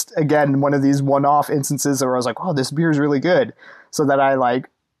wasn't just, again, one of these one-off instances where I was like, oh, this beer is really good. So that I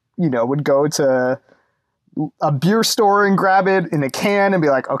would go to a beer store and grab it in a can and be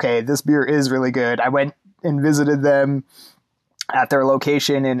like, okay, this beer is really good. I went and visited them at their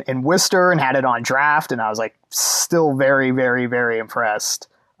location in Worcester and had it on draft. And I was like, still very, very, very impressed.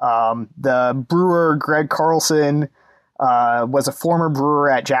 The brewer, Greg Carlson, was a former brewer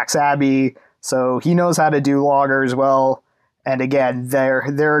at Jack's Abbey. So he knows how to do lagers well. And again,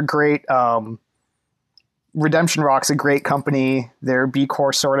 they're a great, Redemption Rock's a great company. They're B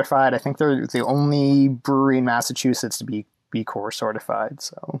Corp certified. I think they're the only brewery in Massachusetts to be B Corp certified.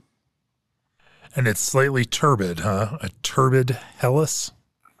 So, and it's slightly turbid, huh? A turbid Helles?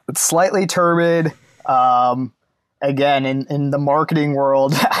 It's slightly turbid. Again, in the marketing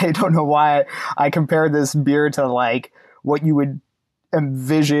world, I don't know why I compared this beer to like what you would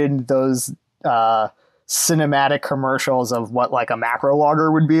envision those cinematic commercials of what like a macro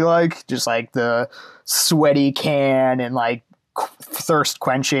lager would be like, just like the sweaty can and like thirst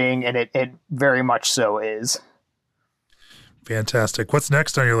quenching, and it very much so is. Fantastic. What's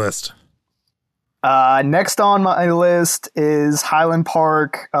next on your list? Next on my list is Highland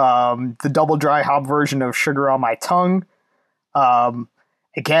Park, the double dry hop version of Sugar on My Tongue.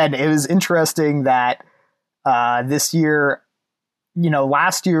 Again, it was interesting that this year,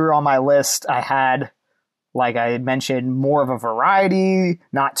 last year on my list, I had, like I mentioned, more of a variety,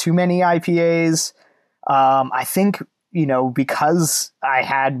 not too many IPAs. I think, because I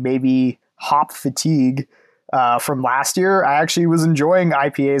had maybe hop fatigue from last year, I actually was enjoying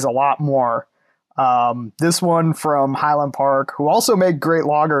IPAs a lot more. This one from Highland Park, who also make great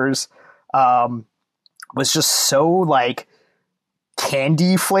lagers, was just so like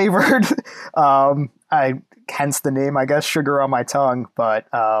candy flavored. Hence the name, I guess, Sugar on My Tongue, but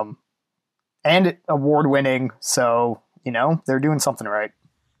and award winning. So, they're doing something right.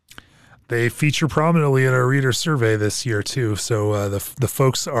 They feature prominently in our reader survey this year too. So the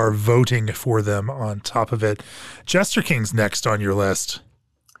folks are voting for them on top of it. Jester King's next on your list.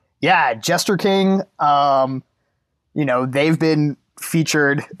 Yeah, Jester King, they've been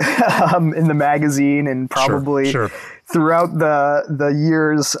featured in the magazine and probably sure. throughout the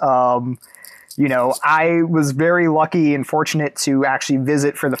years. I was very lucky and fortunate to actually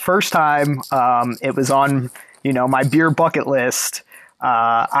visit for the first time. It was on, my beer bucket list.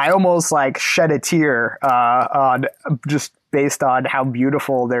 I almost like shed a tear on just based on how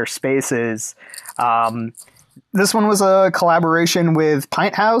beautiful their space is. This one was a collaboration with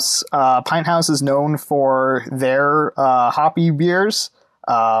Pint House. Pint House is known for their hoppy beers.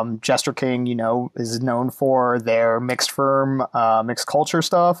 Jester King, is known for their mixed firm, mixed culture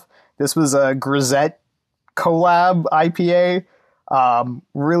stuff. This was a Grisette collab IPA.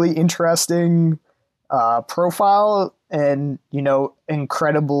 Really interesting profile and,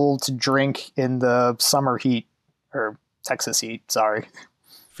 incredible to drink in the summer heat, or Texas heat, sorry.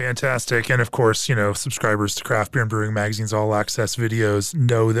 Fantastic. And of course, subscribers to Craft Beer and Brewing Magazine's All Access videos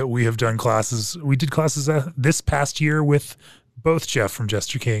know that we have done classes. We did classes this past year with both Jeff from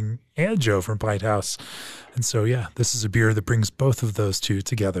Jester King and Joe from Pint House. And so, yeah, this is a beer that brings both of those two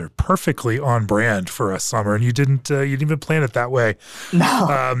together perfectly on brand for a summer. And you didn't even plan it that way.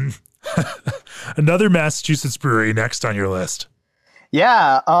 No. Another Massachusetts brewery next on your list.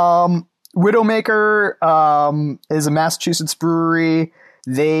 Yeah. Widowmaker is a Massachusetts brewery.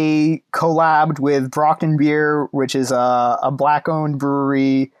 They collabed with Brockton Beer, which is a black-owned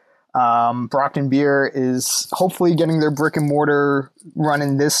brewery. Brockton Beer is hopefully getting their brick and mortar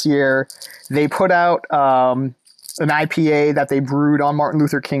running this year. They put out an IPA that they brewed on Martin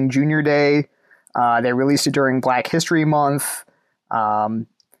Luther King Jr. Day. They released it during Black History Month.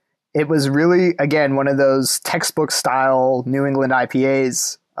 It was really, again, one of those textbook style New England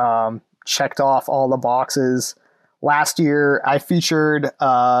IPAs. Checked off all the boxes. Last year, I featured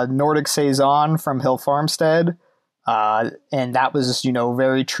Nordic Saison from Hill Farmstead. And that was,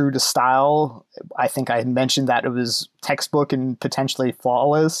 very true to style. I think I mentioned that it was textbook and potentially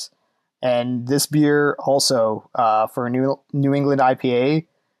flawless. And this beer also, for a New England IPA,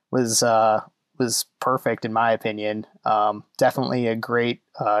 was perfect in my opinion. Definitely a great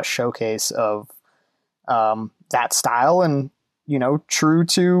showcase of that style and, true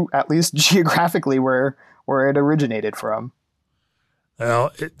to at least geographically where it originated from.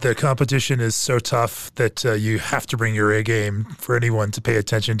 Well, the competition is so tough that you have to bring your A game for anyone to pay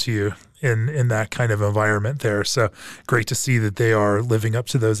attention to you in that kind of environment there. So great to see that they are living up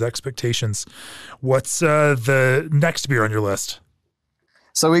to those expectations. What's the next beer on your list?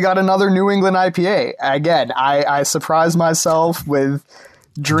 So we got another New England IPA. Again, I surprised myself with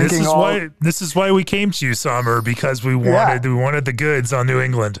drinking This is why we came to you, Sommer, because we wanted the goods on New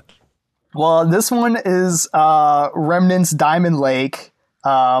England. Well, this one is Remnant's Diamond Lake.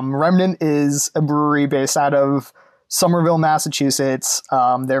 Remnant is a brewery based out of Somerville, Massachusetts.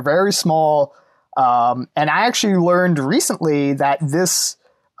 They're very small. And I actually learned recently that this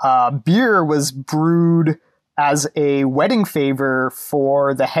beer was brewed as a wedding favor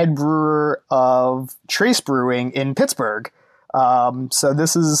for the head brewer of Trace Brewing in Pittsburgh. So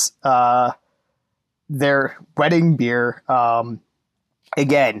this is their wedding beer.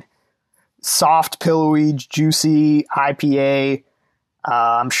 Again, soft, pillowy, juicy IPA.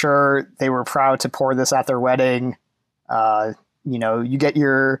 I'm sure they were proud to pour this at their wedding. You get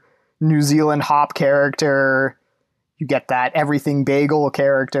your New Zealand hop character. You get that everything bagel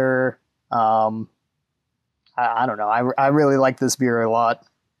character. I don't know. I really like this beer a lot.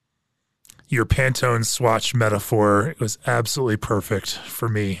 Your Pantone swatch metaphor, it was absolutely perfect for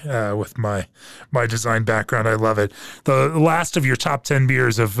me with my design background. I love it. The last of your top 10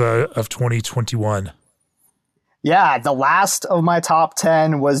 beers of 2021. Yeah, the last of my top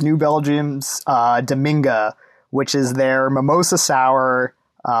 10 was New Belgium's Dominga, which is their mimosa sour.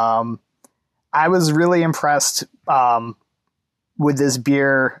 I was really impressed with this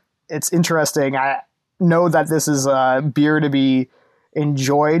beer. It's interesting. I know that this is a beer to be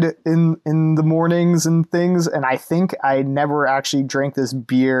enjoyed in the mornings and things, and I think I never actually drank this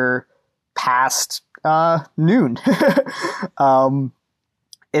beer past noon.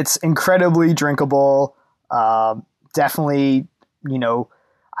 It's incredibly drinkable. Definitely,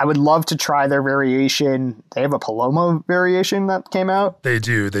 I would love to try their variation. They have a Paloma variation that came out. They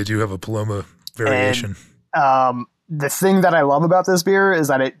do have a Paloma variation. And, the thing that I love about this beer is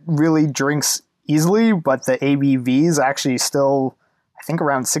that it really drinks easily, but the ABV is actually still, I think,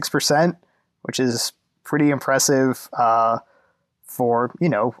 around 6%, which is pretty impressive for,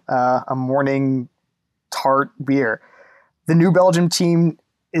 a morning tart beer. The New Belgium team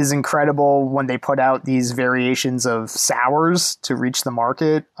is incredible when they put out these variations of sours to reach the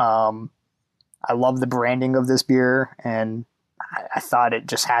market. I love the branding of this beer, and I thought it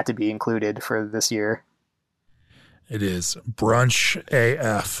just had to be included for this year. It is brunch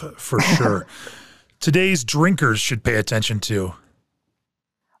AF for sure. Today's drinkers should pay attention to.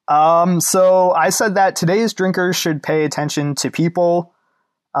 So I said that today's drinkers should pay attention to people.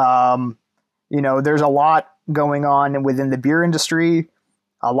 There's a lot going on within the beer industry,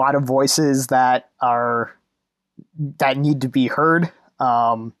 a lot of voices that are that need to be heard.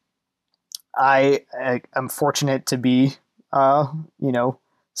 I am fortunate to be,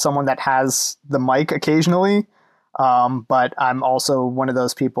 someone that has the mic occasionally. But I'm also one of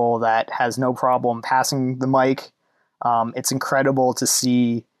those people that has no problem passing the mic. It's incredible to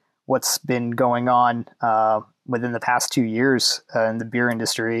see what's been going on within the past 2 years in the beer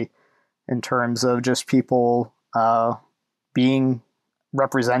industry in terms of just people being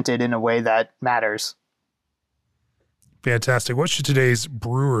represented in a way that matters. Fantastic. What should today's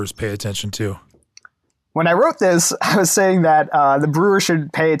brewers pay attention to? When I wrote this, I was saying that the brewers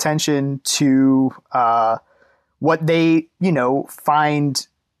should pay attention to what they, find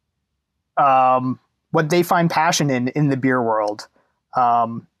passion in the beer world.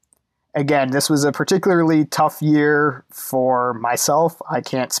 Again, this was a particularly tough year for myself. I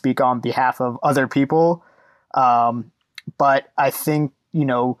can't speak on behalf of other people. But I think,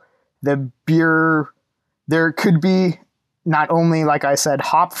 the beer, there could be not only, like I said,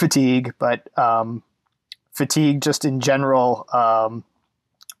 hop fatigue, but fatigue just in general of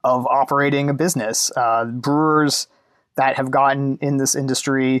operating a business. Brewers that have gotten in this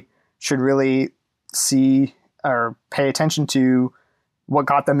industry should really see or pay attention to what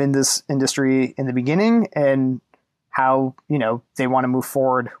got them in this industry in the beginning and how, they want to move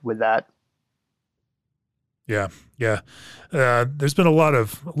forward with that. Yeah. There's been a lot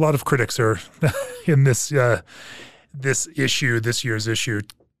of critics are in this year's issue,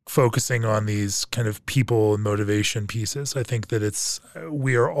 focusing on these kind of people and motivation pieces. I think that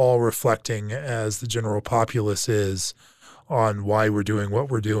we are all reflecting as the general populace is on why we're doing what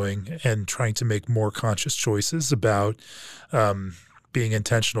we're doing and trying to make more conscious choices about being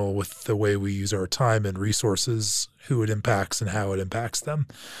intentional with the way we use our time and resources, who it impacts and how it impacts them.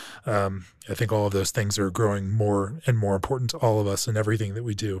 I think all of those things are growing more and more important to all of us in everything that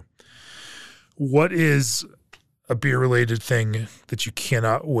we do. What is a beer-related thing that you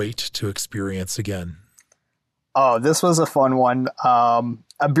cannot wait to experience again? Oh, this was a fun one.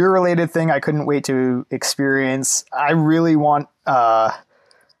 A beer-related thing I couldn't wait to experience. I really want, I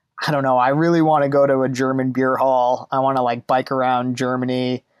really want to go to a German beer hall. I want to bike around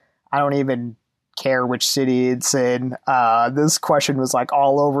Germany. I don't even care which city it's in. This question was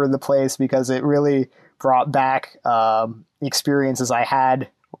all over the place because it really brought back experiences I had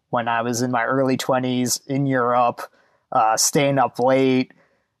when I was in my early 20s in Europe, staying up late,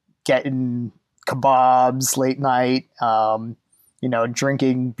 getting kebabs late night,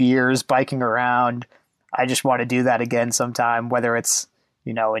 drinking beers, biking around. I just want to do that again sometime, whether it's,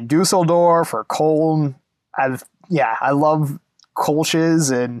 in Dusseldorf or Köln. I love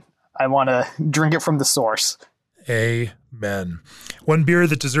Kolsch's and I want to drink it from the source. Amen. One beer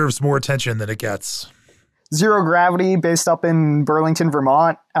that deserves more attention than it gets. Zero Gravity, based up in Burlington,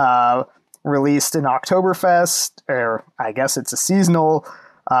 Vermont, released in Oktoberfest, or I guess it's a seasonal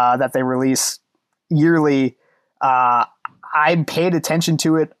that they release yearly. I paid attention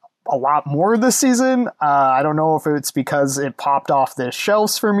to it a lot more this season. I don't know if it's because it popped off the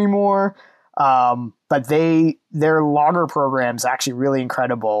shelves for me more, but their lager program is actually really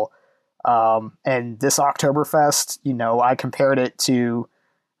incredible. And this Oktoberfest, I compared it to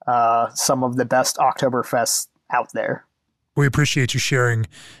some of the best Oktoberfests out there. We appreciate you sharing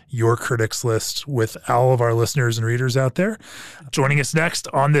your critics list with all of our listeners and readers out there. Joining us next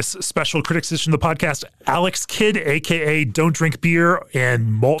on this special critics edition of the podcast, Alex Kidd, a.k.a. Don't Drink Beer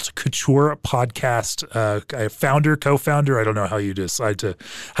and Malt Couture podcast, founder, co-founder. I don't know how you decide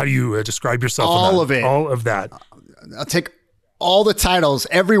how do you describe yourself? All of it. All of that. I'll take all the titles,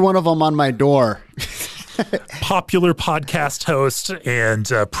 every one of them on my door. Popular podcast host and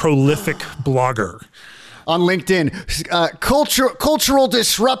prolific blogger. On LinkedIn, cultural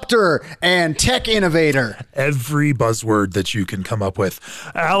disruptor and tech innovator. Every buzzword that you can come up with.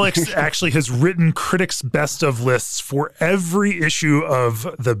 Alex actually has written critics' best of lists for every issue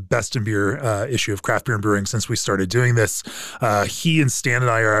of the Best in Beer issue of Craft Beer and Brewing since we started doing this. He and Stan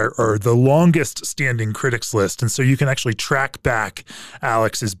and I are the longest standing critics list. And so you can actually track back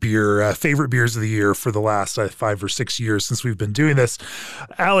Alex's favorite beers of the year for the last 5 or 6 years since we've been doing this.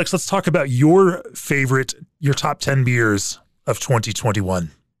 Alex, let's talk about your top 10 beers of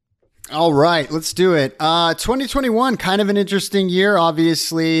 2021. All right, let's do it. 2021, kind of an interesting year,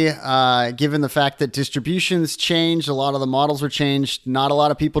 obviously, given the fact that distributions changed. A lot of the models were changed. Not a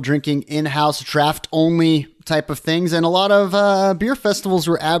lot of people drinking in-house draft-only type of things, and a lot of beer festivals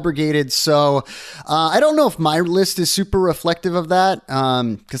were abrogated. So I don't know if my list is super reflective of that,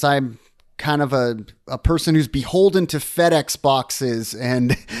 because I'm kind of a person who's beholden to FedEx boxes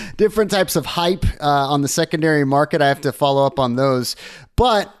and different types of hype on the secondary market. I have to follow up on those.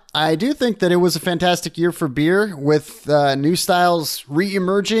 But I do think that it was a fantastic year for beer with new styles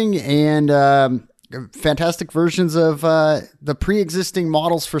re-emerging and fantastic versions of the pre-existing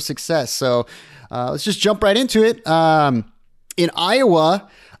models for success. So let's just jump right into it. In Iowa,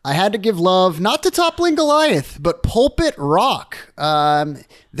 I had to give love not to Toppling Goliath, but Pulpit Rock.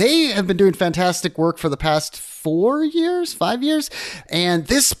 They have been doing fantastic work for the past 5 years. And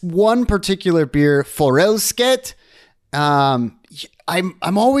this one particular beer, Forelsket,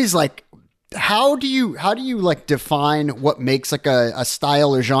 I'm always like, how do you like define what makes like a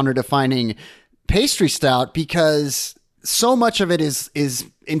style or genre defining pastry stout? Because so much of it is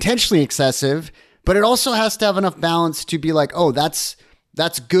intentionally excessive, but it also has to have enough balance to be like, oh, that's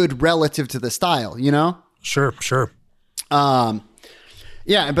good relative to the style, you know? Sure.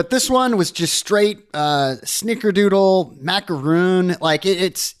 Yeah, but this one was just straight snickerdoodle macaroon. Like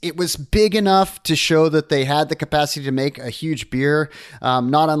it was big enough to show that they had the capacity to make a huge beer,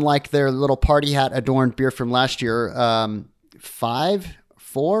 not unlike their little party hat adorned beer from last year. 5,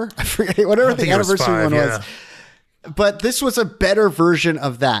 4, I forget whatever the anniversary one was. But this was a better version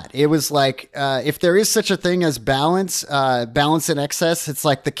of that. It was like, if there is such a thing as balance in excess, it's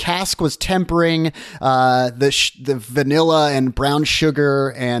like the cask was tempering the vanilla and brown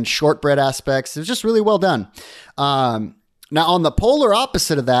sugar and shortbread aspects. It was just really well done. Now, on the polar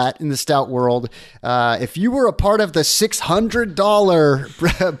opposite of that in the stout world, if you were a part of the $600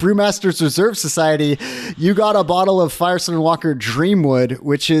 Brewmasters Reserve Society, you got a bottle of Firestone Walker Dreamwood,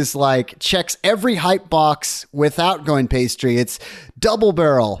 which is like checks every hype box without going pastry. It's double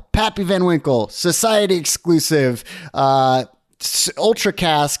barrel, Pappy Van Winkle, society exclusive, ultra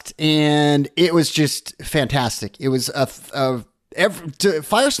casked, and it was just fantastic. It was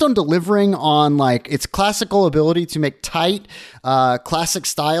Firestone delivering on like its classical ability to make tight classic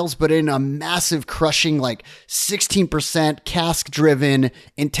styles, but in a massive crushing like 16% cask driven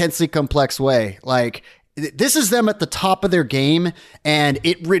intensely complex way. Like this is them at the top of their game, and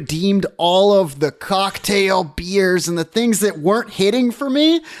it redeemed all of the cocktail beers and the things that weren't hitting for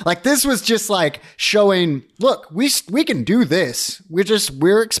me. Like this was just like showing, look, we can do this.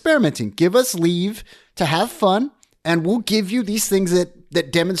 We're experimenting. Give us leave to have fun, and we'll give you these things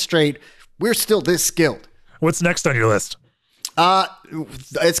that demonstrate we're still this skilled. What's next on your list?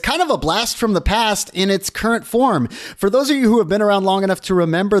 It's kind of a blast from the past in its current form. For those of you who have been around long enough to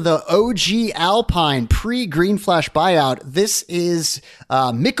remember the OG Alpine pre-Green Flash buyout, this is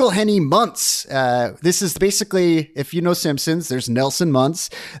Mikkelhenny Muntz. This is basically, if you know Simpsons, there's Nelson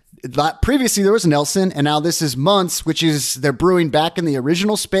Muntz. Previously there was Nelson, and now this is Muntz, which is they're brewing back in the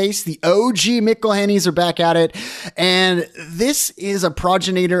original space. The OG Mikkelhennys are back at it, and this is a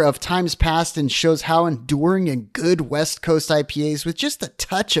progenitor of times past and shows how enduring and good West Coast IPAs with just a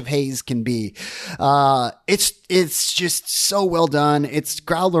touch of haze can be. It's just so well done. It's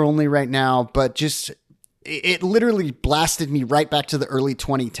growler only right now, but just it literally blasted me right back to the early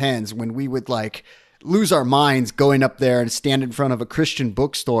 2010s when we would like lose our minds going up there and stand in front of a Christian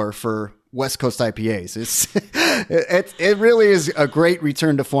bookstore for West Coast IPAs. It really is a great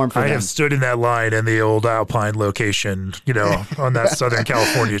return to form for them. I have stood in that line in the old Alpine location, on that Southern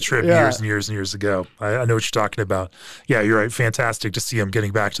California trip years and years and years ago. I know what you're talking about. Yeah, you're right. Fantastic to see them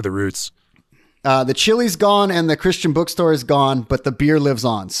getting back to the roots. The chili's gone and the Christian bookstore is gone, but the beer lives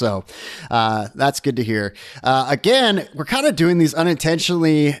on. So that's good to hear. Again, we're kind of doing these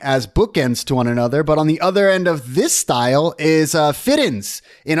unintentionally as bookends to one another, but on the other end of this style is Fittins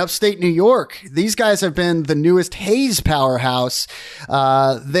in upstate New York. These guys have been the newest haze powerhouse.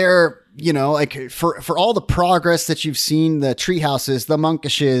 They're like for all the progress that you've seen, the Treehouses, the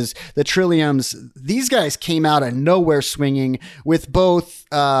Monkishes, the Trilliums, these guys came out of nowhere swinging with both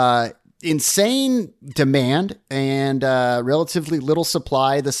insane demand and relatively little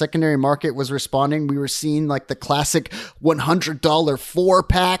supply. The secondary market was responding. We were seeing like the classic $100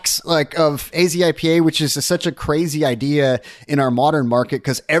 4-packs like of AZ IPA, which is such a crazy idea in our modern market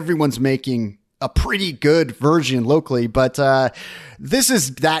because everyone's making a pretty good version locally, but this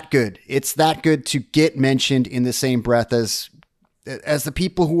is that good. It's that good to get mentioned in the same breath as the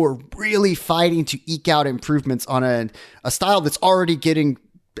people who are really fighting to eke out improvements on a style that's already getting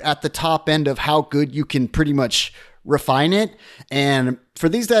at the top end of how good you can pretty much refine it. And for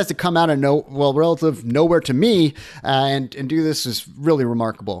these guys to come out of relative nowhere to me and do this is really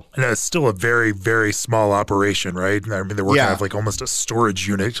remarkable. And it's still a very, very small operation, right? I mean, they're working out of like almost a storage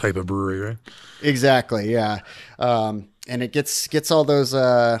unit type of brewery, right? Exactly. Yeah. And it gets all those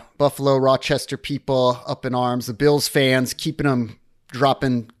Buffalo, Rochester people up in arms, the Bills fans keeping them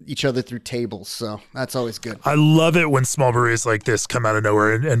dropping each other through tables. So that's always good. I love it when small breweries like this come out of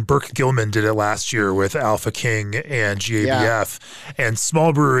nowhere. And Burke Gilman did it last year with Alpha King and GABF. And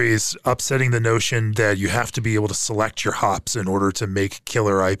small breweries upsetting the notion that you have to be able to select your hops in order to make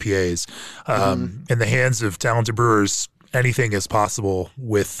killer IPAs. In the hands of talented brewers, anything is possible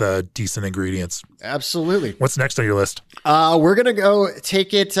with decent ingredients. Absolutely. What's next on your list? We're going to go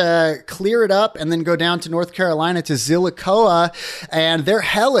take it, clear it up, and then go down to North Carolina to Zillicoa. And their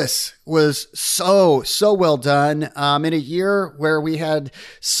Helles was so well done in a year where we had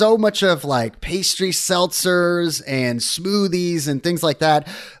so much of like pastry seltzers and smoothies and things like that.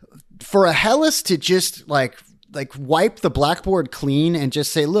 For a Helles to just like wipe the blackboard clean and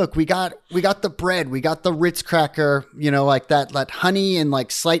just say, look, we got the bread, we got the Ritz cracker, like that honey and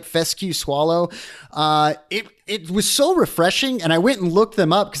like slight fescue swallow. It was so refreshing. And I went and looked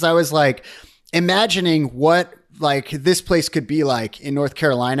them up because I was like imagining what like this place could be like in North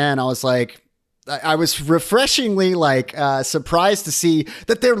Carolina. And I was like, I was refreshingly like surprised to see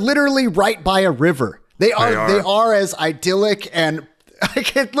that they're literally right by a river. They are as idyllic and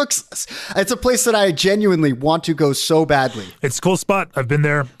it's a place that I genuinely want to go so badly. It's a cool spot. I've been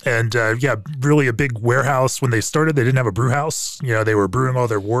there, and really a big warehouse. When they started, they didn't have a brew house. They were brewing all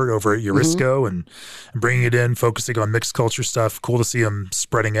their wort over at Eurisco and bringing it in, focusing on mixed culture stuff. Cool to see them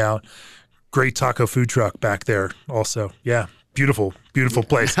spreading out. Great taco food truck back there also. Yeah, beautiful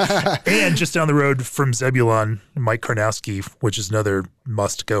place. And just down the road from Zebulon, Mike Karnowski, which is another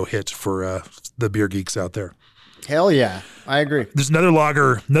must-go hit for the beer geeks out there. Hell yeah, I agree. There's another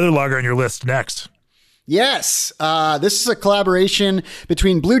lager on your list next. Yes, this is a collaboration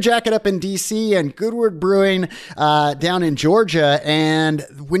between Blue Jacket up in DC and Goodward Brewing down in Georgia. And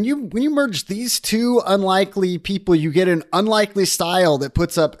when you merge these two unlikely people, you get an unlikely style that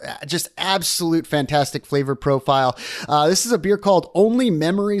puts up just absolute fantastic flavor profile. This is a beer called Only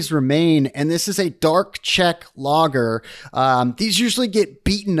Memories Remain, and this is a dark Czech lager. These usually get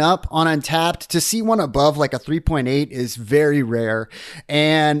beaten up on Untappd. To see one above like a 3.8 is very rare.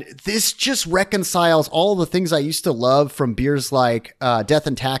 And this just reconciles all the things I used to love from beers like Death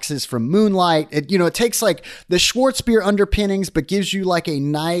and Taxes from Moonlight. It takes like the Schwarzbier underpinnings, but gives you like a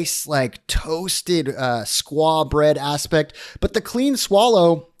nice like toasted squaw bread aspect, but the clean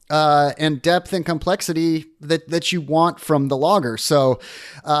swallow and depth and complexity that you want from the lager. So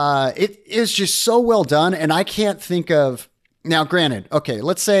it is just so well done. And I can't think of, now granted, okay,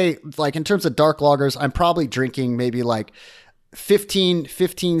 let's say like in terms of dark lagers, I'm probably drinking maybe like 15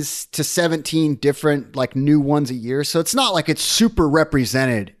 to 17 different like new ones a year. So it's not like it's super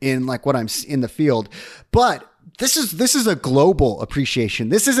represented in like what I'm in the field, but this is a global appreciation.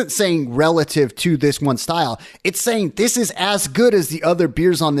 This isn't saying relative to this one style. It's saying this is as good as the other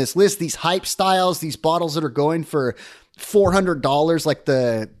beers on this list. These hype styles, these bottles that are going for $400, like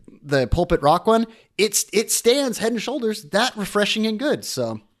the Pulpit Rock one, it stands head and shoulders that refreshing and good.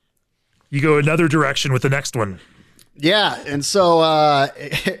 So you go another direction with the next one. Yeah. And so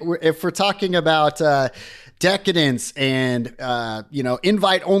if we're talking about decadence and,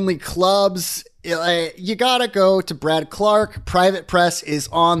 invite only clubs, you gotta go to Brad Clark. Private Press is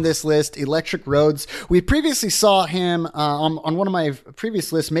on this list. Electric Roads. We previously saw him on one of my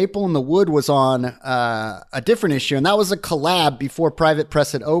previous lists. Maple in the Wood was on a different issue, and that was a collab before Private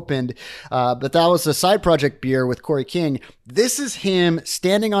Press had opened. But that was a side project beer with Corey King. This is him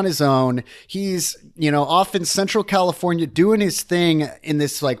standing on his own. He's off in Central California doing his thing in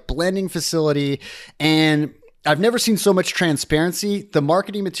this like blending facility, and I've never seen so much transparency. The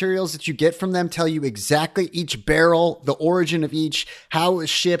marketing materials that you get from them tell you exactly each barrel, the origin of each, how it was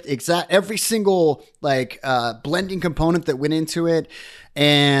shipped, every single like blending component that went into it.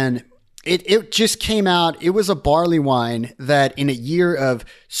 And it just came out. It was a barley wine that in a year of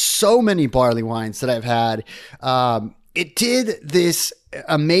so many barley wines that I've had, it did this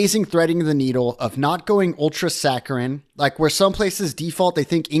amazing threading of the needle of not going ultra saccharin, like where some places default, they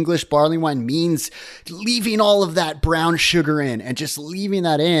think English barley wine means leaving all of that brown sugar in and just leaving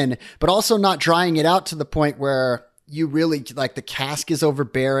that in, but also not drying it out to the point where you really like the cask is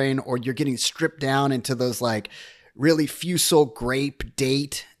overbearing or you're getting stripped down into those like really fusel grape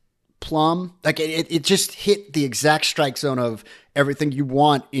date plum. Like it just hit the exact strike zone of everything you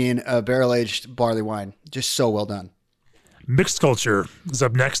want in a barrel aged barley wine. Just so well done. Mixed Culture is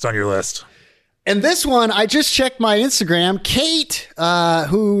up next on your list. And this one, I just checked my Instagram. Kate,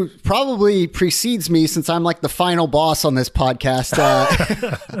 who probably precedes me since I'm like the final boss on this podcast.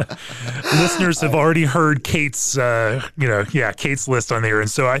 Listeners have already heard Kate's, Kate's list on there.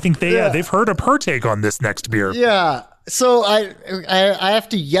 And so I think they've heard of her take on this next beer. Yeah. So I have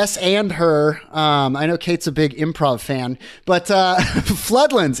to yes and her. I know Kate's a big improv fan, but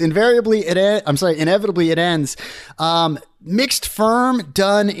Floodlands inevitably it ends. Mixed firm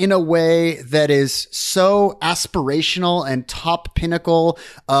done in a way that is so aspirational and top pinnacle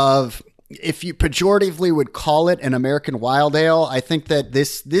of, if you pejoratively would call it, an American wild ale. I think that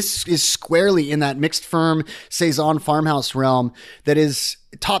this is squarely in that mixed firm Saison farmhouse realm that is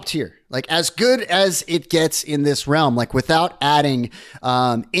top tier, like as good as it gets in this realm, like without adding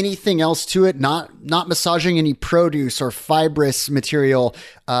anything else to it, not massaging any produce or fibrous material.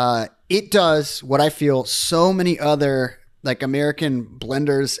 It does what I feel so many other like American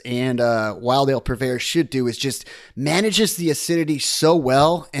blenders and wild ale purveyors should do, is just manages the acidity so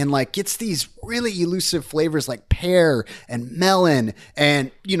well and like gets these really elusive flavors like pear and melon and,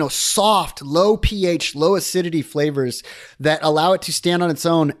 you know, soft, low pH, low acidity flavors that allow it to stand on its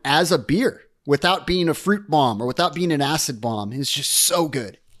own as a beer without being a fruit bomb or without being an acid bomb. It's just so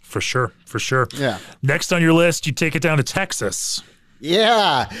good. For sure. Yeah. Next on your list, you take it down to Texas.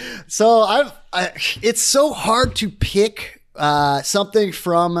 Yeah. So it's so hard to pick something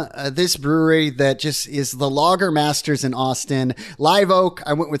from this brewery that just is the Lager Masters in Austin. Live Oak.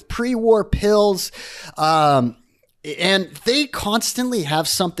 I went with pre-war pills. And they constantly have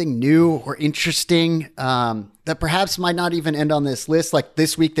something new or interesting that perhaps might not even end on this list. Like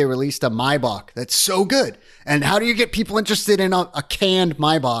this week, they released a Maibach that's so good. And how do you get people interested in a canned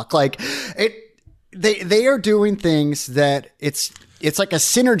Maibach? Like they are doing things that it's like a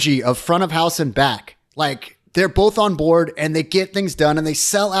synergy of front of house and back. Like they're both on board and they get things done and they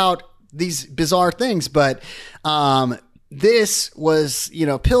sell out these bizarre things. But this was, you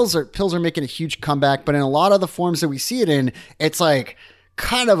know, pills are making a huge comeback, but in a lot of the forms that we see it in, it's like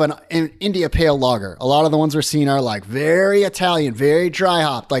kind of an India Pale Lager. A lot of the ones we're seeing are like very Italian, very dry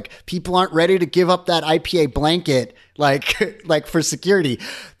hopped. Like people aren't ready to give up that IPA blanket like for security.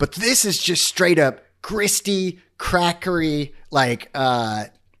 But this is just straight up gristy, crackery, like I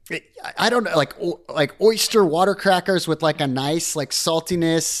don't know, like oyster water crackers with like a nice like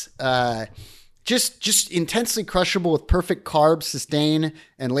saltiness, just intensely crushable with perfect carb sustain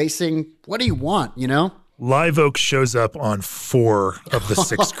and lacing. What do you want, you know? Live Oak shows up on 4 of the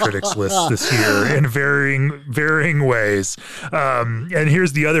 6 critics lists this year in varying ways. And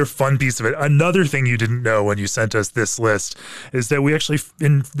here's the other fun piece of it. Another thing you didn't know when you sent us this list is that we actually,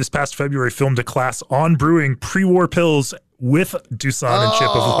 in this past February, filmed a class on brewing pre-war pills with Dusan and Chip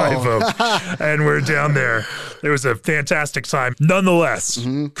of Live Oak. And we're down there. It was a fantastic time. Nonetheless,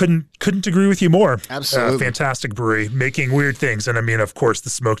 couldn't agree with you more. Absolutely. Fantastic brewery, making weird things. And I mean, of course, the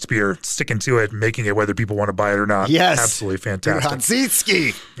smoked beer, sticking to it, making it whether people want to buy it or not. Yes. Absolutely fantastic.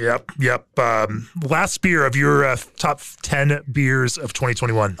 Hatzitsky. Yep. Last beer of your top 10 beers of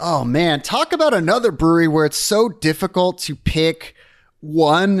 2021. Oh, man. Talk about another brewery where it's so difficult to pick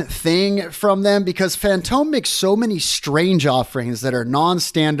one thing from them, because Fantôme makes so many strange offerings that are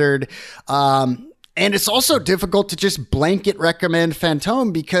non-standard. And it's also difficult to just blanket recommend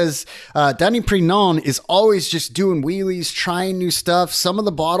Fantôme because Danny Prignon is always just doing wheelies, trying new stuff. Some of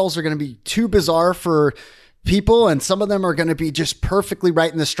the bottles are going to be too bizarre for people, and some of them are going to be just perfectly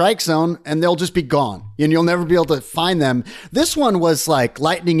right in the strike zone, and they'll just be gone and you'll never be able to find them. This one was like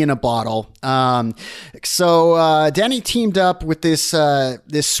lightning in a bottle. So Danny teamed up with this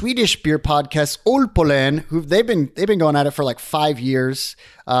Swedish beer podcast, Olpolen, who they've been going at it for like 5 years.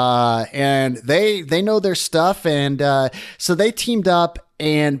 And they know their stuff. And so they teamed up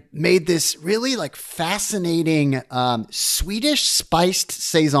and made this really like fascinating Swedish spiced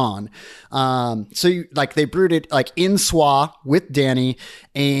saison. So they brewed it like in Swa with Danny,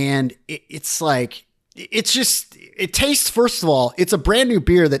 and it's like it tastes, first of all, it's a brand new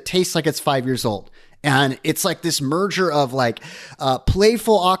beer that tastes like it's 5 years old. And it's like this merger of like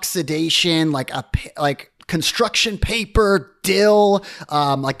playful oxidation, like construction paper, dill,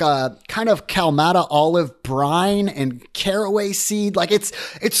 like a kind of Kalamata olive brine and caraway seed. Like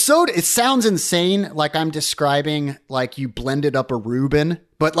it sounds insane. Like I'm describing like you blended up a Reuben,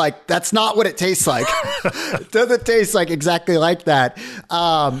 but like that's not what it tastes like. It doesn't taste like exactly like that.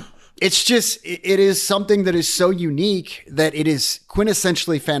 It's just, it is something that is so unique that it is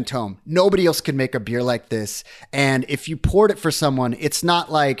quintessentially Fantôme. Nobody else could make a beer like this. And if you poured it for someone, it's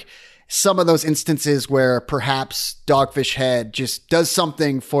not like some of those instances where perhaps Dogfish Head just does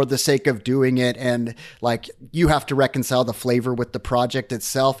something for the sake of doing it, and like you have to reconcile the flavor with the project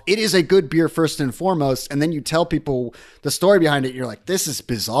itself. It is a good beer first and foremost, and then you tell people the story behind it. You're like, this is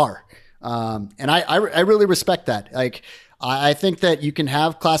bizarre. And I really respect that. Like, I think that you can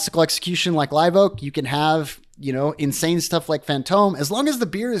have classical execution like Live Oak. You can have, you know, insane stuff like Fantôme. As long as the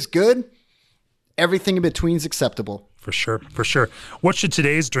beer is good, everything in between is acceptable. For sure, for sure. What should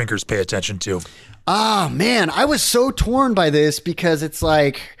today's drinkers pay attention to? Man, I was so torn by this because it's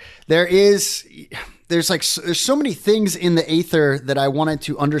like there's so many things in the aether that I wanted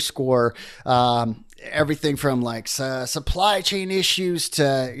to underscore. Everything from like supply chain issues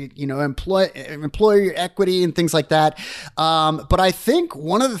to employer equity and things like that. But I think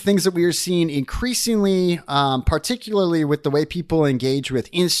one of the things that we are seeing increasingly, particularly with the way people engage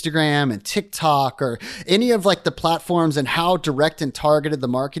with Instagram and TikTok or any of like the platforms and how direct and targeted the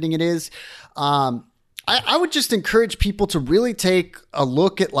marketing it is. I would just encourage people to really take a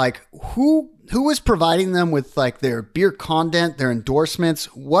look at like who is providing them with like their beer content, their endorsements,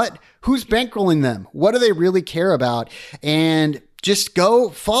 who's bankrolling them, what do they really care about, and just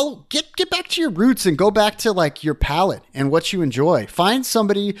go follow, get back to your roots and go back to like your palate and what you enjoy. Find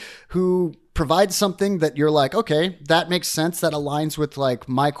somebody who provides something that you're like, okay, that makes sense, that aligns with like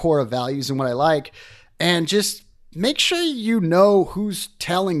my core of values and what I like, and just make sure you know who's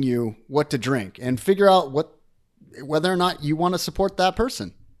telling you what to drink and figure out whether or not you want to support that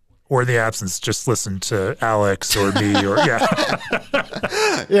person. Or in the absence, just listen to Alex or me or Yeah.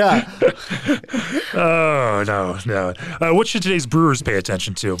 Oh, no. What should today's brewers pay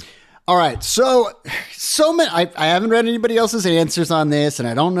attention to? All right. So many, I haven't read anybody else's answers on this and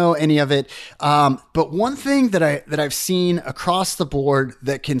I don't know any of it. But one thing that I've seen across the board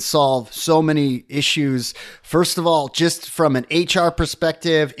that can solve so many issues, first of all, just from an HR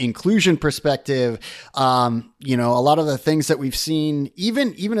perspective, inclusion perspective, a lot of the things that we've seen,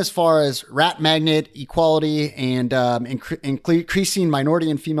 even as far as rat magnet equality and increasing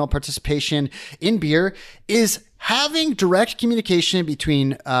minority and female participation in beer, is having direct communication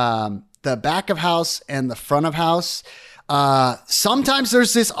between the back of house and the front of house. Sometimes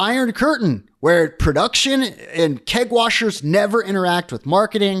there's this iron curtain where production and keg washers never interact with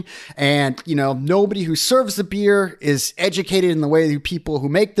marketing, and nobody who serves the beer is educated in the way the people who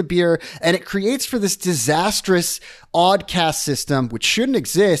make the beer, and it creates for this disastrous odd caste system which shouldn't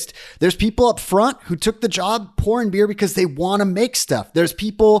exist. There's people up front who took the job pouring beer because they want to make stuff. There's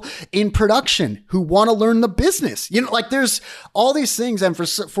people in production who want to learn the business. There's all these things, and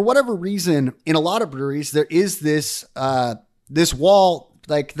for whatever reason, in a lot of breweries there is this wall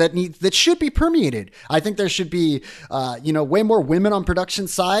that should be permeated. I think there should be, way more women on production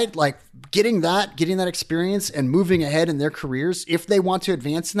side, like getting that experience and moving ahead in their careers if they want to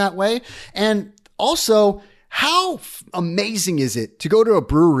advance in that way. And also, how amazing is it to go to a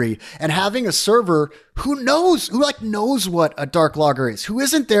brewery and having a server who knows what a dark lager is, who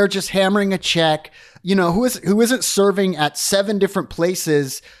isn't there just hammering a check, who isn't serving at 7 different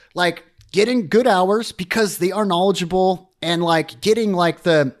places, like getting good hours because they are knowledgeable, and like getting like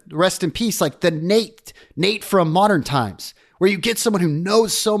the rest in peace, like the Nate from Modern Times, where you get someone who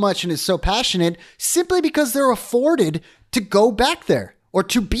knows so much and is so passionate simply because they're afforded to go back there or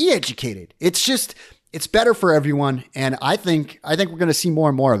to be educated. It's better for everyone. And I think we're going to see more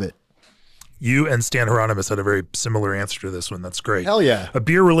and more of it. You and Stan Hieronymus had a very similar answer to this one. That's great. Hell yeah. A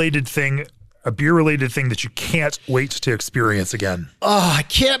beer related thing that you can't wait to experience again. Oh, I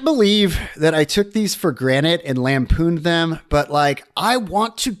can't believe that I took these for granted and lampooned them. But like, I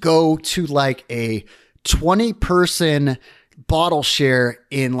want to go to like a 20-person bottle share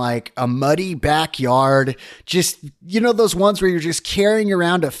in like a muddy backyard. Just, those ones where you're just carrying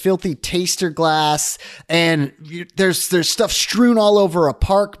around a filthy taster glass and there's stuff strewn all over a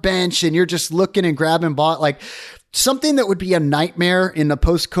park bench and you're just looking and grabbing something that would be a nightmare in the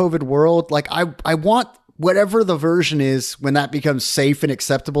post-COVID world. Like I want whatever the version is when that becomes safe and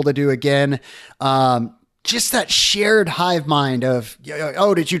acceptable to do again. Just that shared hive mind of,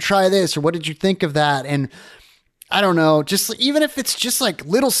 oh, did you try this? Or what did you think of that? And I don't know, just even if it's just like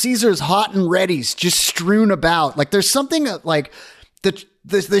Little Caesars hot and ready's just strewn about, like there's something like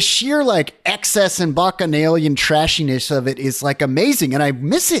the sheer like excess and bacchanalian trashiness of it is like amazing. And I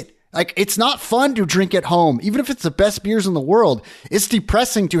miss it. Like, it's not fun to drink at home, even if it's the best beers in the world. It's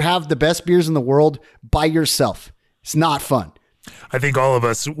depressing to have the best beers in the world by yourself. It's not fun. I think all of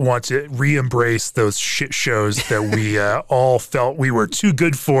us want to re-embrace those shit shows that we all felt we were too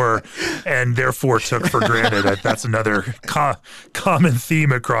good for and therefore took for granted. That's another common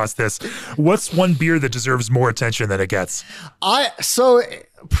theme across this. What's one beer that deserves more attention than it gets?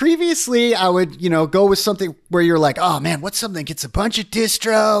 Previously, I would, go with something where you're like, oh man, what's something that gets a bunch of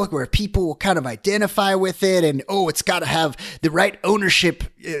distro, where people will kind of identify with it, and it's got to have the right ownership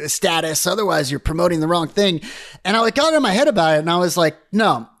status, otherwise you're promoting the wrong thing. And I got in my head about it, and I was like,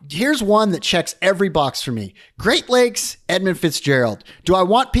 no, here's one that checks every box for me. Great Lakes, Edmund Fitzgerald. Do I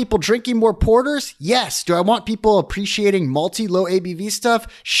want people drinking more porters? Yes. Do I want people appreciating multi-low ABV stuff?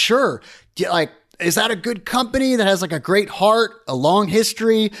 Sure. is that a good company that has like a great heart, a long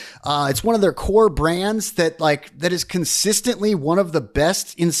history? It's one of their core brands that is consistently one of the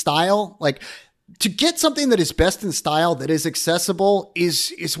best in style. Like, to get something that is best in style, that is accessible,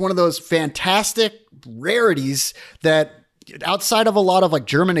 is one of those fantastic rarities that outside of a lot of like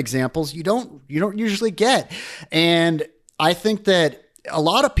German examples, you don't usually get. And I think that a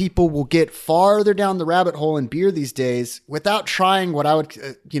lot of people will get farther down the rabbit hole in beer these days without trying what I would,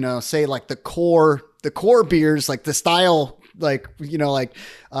 say like the core beers, like the style,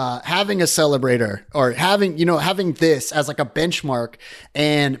 having a celebrator or having this as like a benchmark.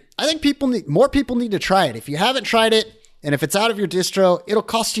 And I think more people need to try it. If you haven't tried it, and if it's out of your distro, it'll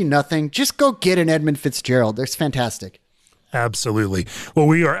cost you nothing. Just go get an Edmund Fitzgerald. They're fantastic. Absolutely. Well,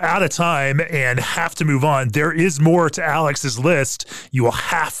 we are out of time and have to move on. There is more to Alex's list. You will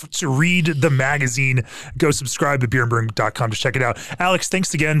have to read the magazine. Go subscribe to beerandbrewing.com to check it out. Alex,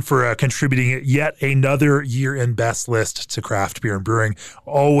 thanks again for contributing yet another year in best list to Craft Beer and Brewing.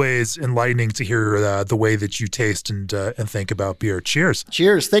 Always enlightening to hear the way that you taste and think about beer. Cheers.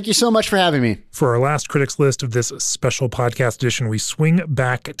 Cheers. Thank you so much for having me. For our last critics list of this special podcast edition, we swing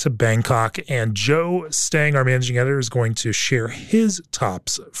back to Bangkok, and Joe Stang, our managing editor, is going to share his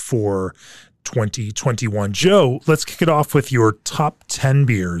tops for 2021. Joe, let's kick it off with your top 10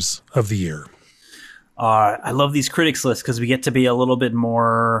 beers of the year. I love these critics lists because we get to be a little bit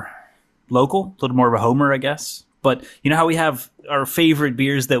more local, a little more of a homer, I guess. But you know how we have our favorite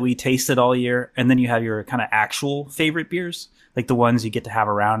beers that we tasted all year, and then you have your kind of actual favorite beers, like the ones you get to have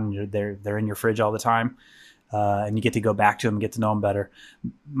around, and they're in your fridge all the time. And you get to go back to them and get to know them better.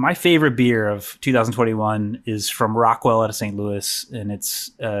 My favorite beer of 2021 is from Rockwell out of St. Louis, and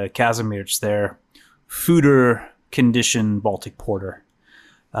it's Kazimierz, their Foeder Condition Baltic Porter.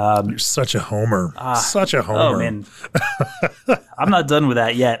 You're such a homer. Such a homer. Oh, man. I'm not done with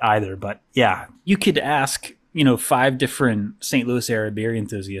that yet either, but yeah. You could ask, 5 different St. Louis area beer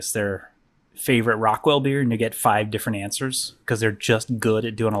enthusiasts their favorite Rockwell beer, and you get 5 different answers because they're just good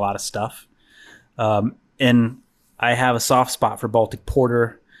at doing a lot of stuff. And I have a soft spot for Baltic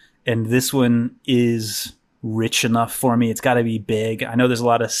Porter, and this one is rich enough for me. It's got to be big. I know there's a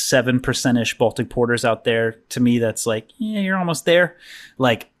lot of 7%-ish Baltic Porters out there. To me, that's like, yeah, you're almost there.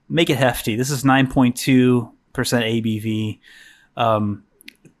 Like, make it hefty. This is 9.2% ABV.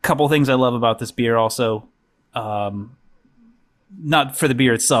 Couple things I love about this beer also. Not for the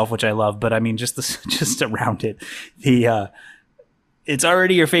beer itself, which I love, but I mean, just around it. It's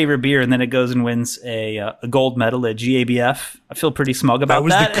already your favorite beer, and then it goes and wins a gold medal at GABF. I feel pretty smug about that.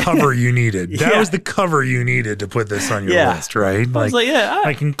 That was the cover you needed. That was the cover you needed to put this on your list, right? I was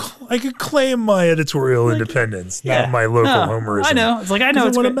I can claim my editorial independence, not my local homerism. I know. It's like, I know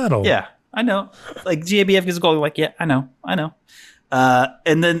it's won a medal. Yeah, I know. Like GABF gets a gold. Like, yeah, I know.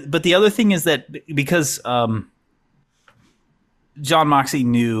 And then, but the other thing is that because John Moxey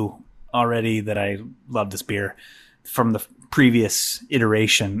knew already that I love this beer from the previous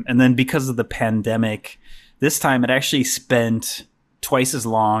iteration, and then because of the pandemic, this time it actually spent twice as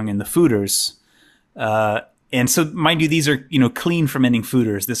long in the foeders, and so mind you, these are clean fermenting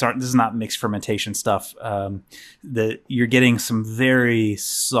foeders. This is not mixed fermentation stuff. You're getting some very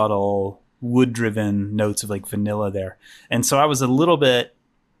subtle wood driven notes of like vanilla there, and so I was a little bit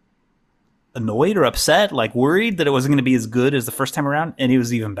annoyed or upset, like worried that it wasn't going to be as good as the first time around, and it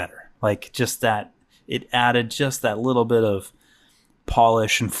was even better. Like, just that it added just that little bit of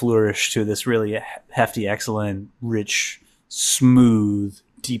polish and flourish to this really hefty, excellent, rich, smooth,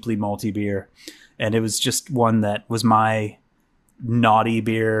 deeply malty beer. And it was just one that was my naughty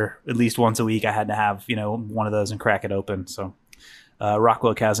beer. At least once a week I had to have, one of those and crack it open. So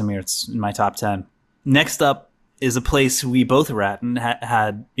Rockwell Kazimierz, it's in my top 10. Next up is a place we both were at and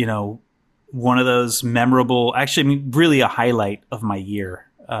had, one of those memorable, actually, really a highlight of my year.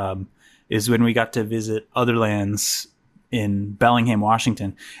 Is when we got to visit Otherlands in Bellingham,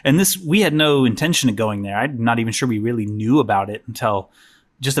 Washington. And we had no intention of going there. I'm not even sure we really knew about it until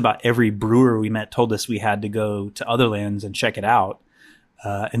just about every brewer we met told us we had to go to Otherlands and check it out.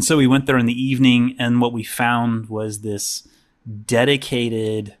 And so we went there in the evening, and what we found was this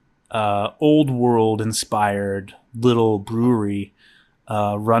dedicated, old world inspired little brewery,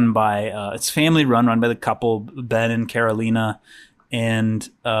 run by, it's family run by the couple, Ben and Carolina. And,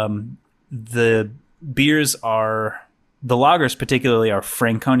 the beers the lagers particularly are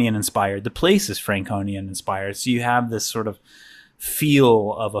Franconian inspired. The place is Franconian inspired. So you have this sort of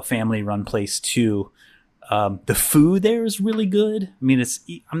feel of a family run place too. The food there is really good. I mean,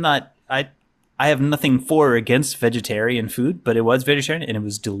 I have nothing for or against vegetarian food, but it was vegetarian and it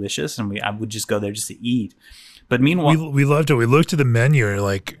was delicious. And I would just go there just to eat. But meanwhile, we loved it. We looked at the menu and you're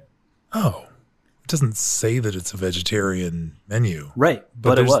like, oh, doesn't say that it's a vegetarian menu. Right.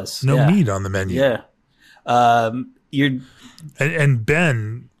 But it there's was. no yeah. meat on the menu. Yeah. You're And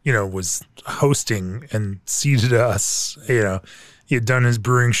Ben, was hosting and seated us, he had done his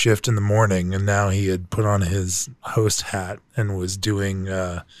brewing shift in the morning, and now he had put on his host hat and was doing,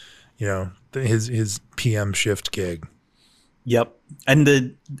 his PM shift gig. Yep.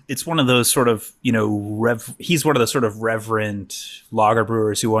 And it's one of those sort of, he's one of the sort of reverent lager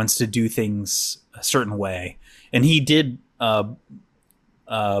brewers who wants to do things a certain way. And he did brew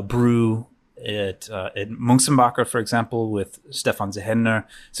at Munzenbacher, for example, with Stefan Zehenner.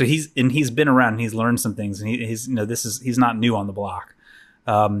 So he's been around and he's learned some things, and he's not new on the block.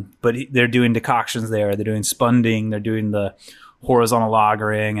 But they're doing decoctions there. They're doing spunding. They're doing the horizontal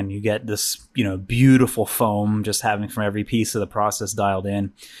lagering, and you get this, beautiful foam just having from every piece of the process dialed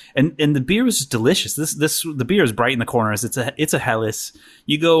in. And the beer was just delicious. The beer is bright in the corners. It's a Helles.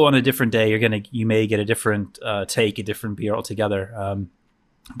 You go on a different day, you may get a different take, a different beer altogether.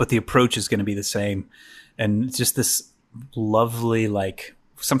 But the approach is going to be the same. And it's just this lovely,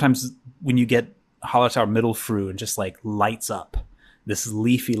 sometimes when you get Hallertau Mittelfrüh and just lights up this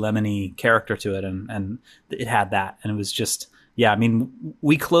leafy lemony character to it. And it had that. And it was just,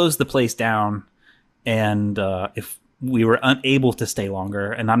 we closed the place down, and if we were unable to stay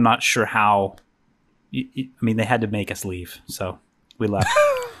longer, and I'm not sure how, they had to make us leave. So we left.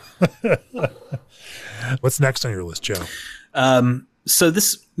 What's next on your list, Joe? So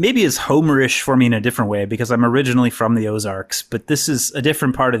this maybe is Homerish for me in a different way, because I'm originally from the Ozarks, but this is a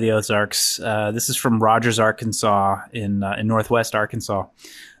different part of the Ozarks. This is from Rogers, Arkansas, in Northwest Arkansas.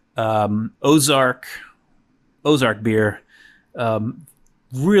 Ozark beer,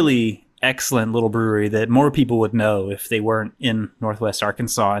 really excellent little brewery that more people would know if they weren't in Northwest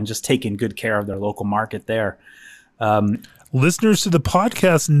Arkansas and just taking good care of their local market there. Listeners to the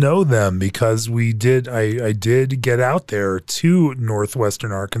podcast know them because I did get out there to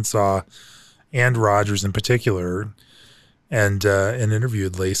Northwestern Arkansas and Rogers in particular, and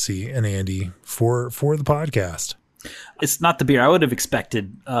interviewed Lacey and Andy for the podcast. It's not the beer I would have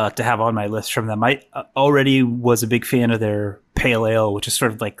expected to have on my list from them. I already was a big fan of their pale ale, which is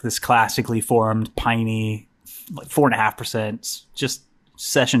sort of like this classically formed, piney, 4.5%, just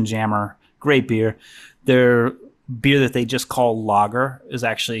session jammer, great beer. Their beer that they just call lager is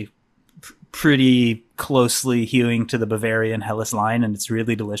actually pretty closely hewing to the Bavarian Helles line, and it's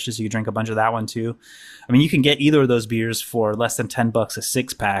really delicious. You can drink a bunch of that one too. You can get either of those beers for less than $10 a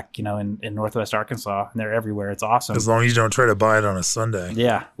 6-pack, in Northwest Arkansas, and they're everywhere. It's awesome. As long as you don't try to buy it on a Sunday.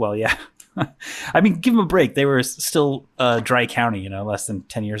 Yeah, well, yeah. Give them a break. They were still Dry County, less than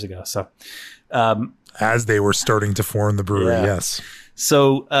 10 years ago. So, as they were starting to form the brewery, yes.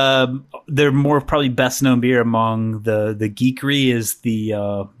 So their more probably best known beer among the geekery is the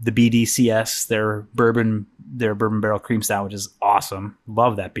BDCS, their bourbon barrel cream stout, which is awesome.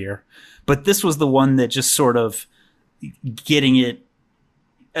 Love that beer. But this was the one that just sort of getting it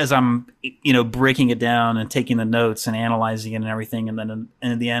as I'm breaking it down and taking the notes and analyzing it and everything, and then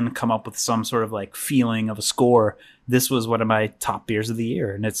in the end come up with some sort of feeling of a score. This was one of my top beers of the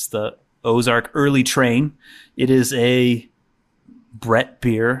year, and it's the Ozark Early Train. It is a Brett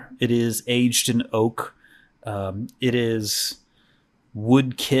beer. It is aged in oak. It is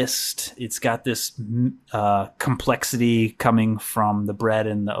wood kissed. It's got this complexity coming from the bread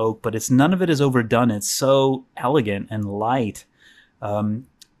and the oak, but none of it is overdone. It's so elegant and light.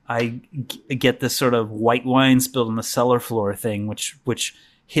 I get this sort of white wine spilled on the cellar floor thing, which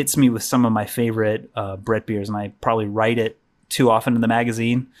hits me with some of my favorite Brett beers, and I probably write it too often in the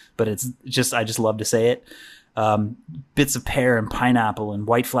magazine, but I just love to say it. Bits of pear and pineapple and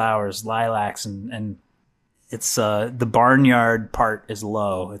white flowers, lilacs, and it's the barnyard part is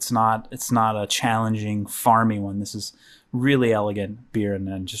low. It's not a challenging farmy one. This is really elegant beer,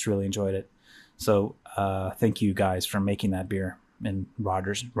 and I just really enjoyed it. So thank you guys for making that beer in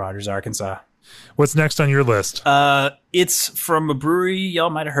Rogers, Arkansas. What's next on your list? It's from a brewery y'all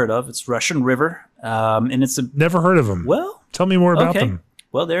might have heard of. It's Russian River, and it's never heard of them. Well, tell me more about them.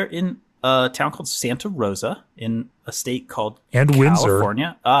 Well, they're in a town called Santa Rosa in a state called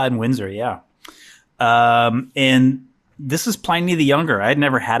California. And Windsor, yeah. And this is Pliny the Younger. I had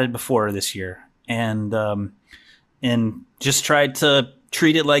never had it before this year, and just tried to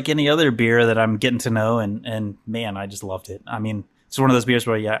treat it like any other beer that I'm getting to know, and man, I just loved it. It's one of those beers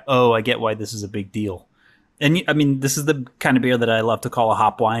where I get why this is a big deal. And this is the kind of beer that I love to call a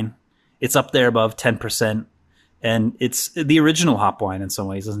hop wine. It's up there above 10%. And it's the original hop wine in some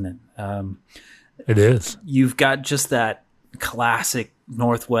ways, isn't it? It is. You've got just that classic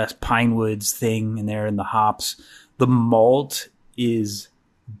Northwest Pine Woods thing in there in the hops. The malt is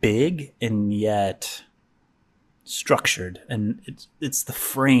big and yet structured, and it's the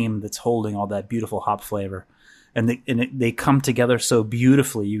frame that's holding all that beautiful hop flavor, and they come together so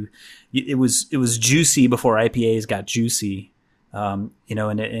beautifully. It was juicy before IPAs got juicy, and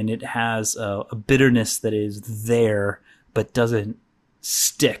it has a bitterness that is there but doesn't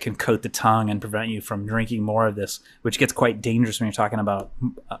stick and coat the tongue and prevent you from drinking more of this, which gets quite dangerous when you're talking about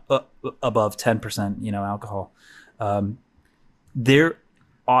above 10% alcohol. There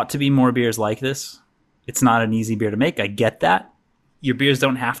ought to be more beers like this. It's not an easy beer to make. I get that. Your beers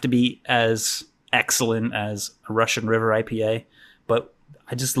don't have to be as excellent as a Russian River IPA, but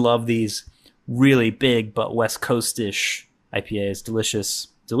I just love these really big but West Coast-ish IPAs.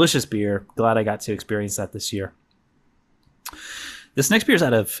 Delicious beer. Glad I got to experience that this year. This next beer is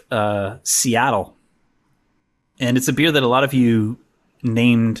out of Seattle, and it's a beer that a lot of you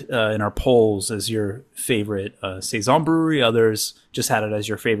named in our polls as your favorite Saison brewery. Others just had it as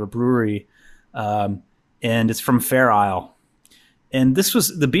your favorite brewery. And it's from Fair Isle. And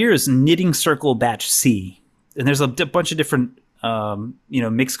the beer is Knitting Circle Batch C. And there's a bunch of different,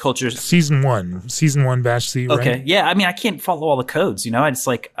 mixed cultures. Season one Batch C, right? Okay. Yeah. I mean, I can't follow all the codes, It's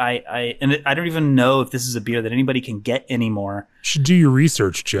like, I don't even know if this is a beer that anybody can get anymore. You should do your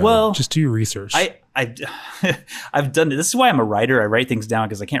research, Joe. Well, just do your research. I've done it. This is why I'm a writer. I write things down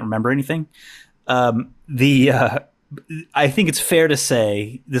because I can't remember anything. I think it's fair to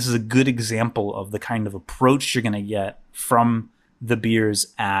say this is a good example of the kind of approach you're going to get from the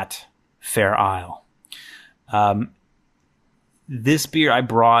beers at Fair Isle. This beer I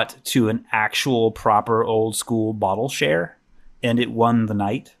brought to an actual proper old school bottle share, and it won the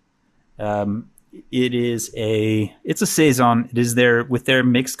night. It's a Saison. It is with their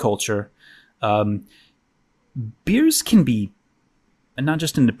mixed culture. Beers can be, and not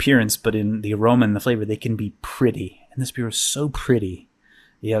just in appearance, but in the aroma and the flavor, they can be pretty. And this beer is so pretty.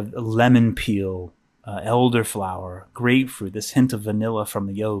 You have lemon peel, elderflower, grapefruit, this hint of vanilla from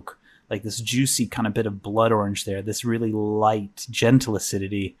the yolk, like this juicy kind of bit of blood orange there, this really light, gentle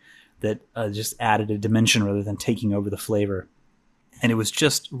acidity that just added a dimension rather than taking over the flavor. And it was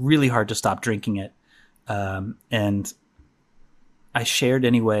just really hard to stop drinking it. And I shared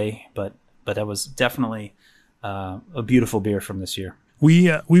anyway, but that was definitely a beautiful beer from this year.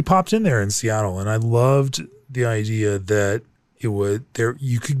 We popped in there in Seattle, and I loved the idea that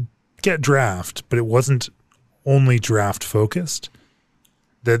you could get draft, but it wasn't only draft focused.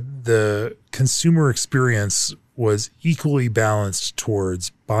 That the consumer experience was equally balanced towards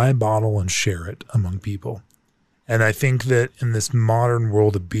buy a bottle and share it among people. And I think that in this modern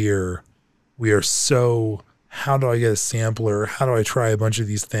world of beer, we are so, how do I get a sampler? How do I try a bunch of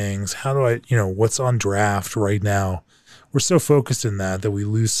these things? How do I, what's on draft right now? We're so focused in that we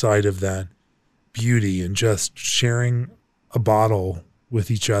lose sight of that beauty and just sharing a bottle with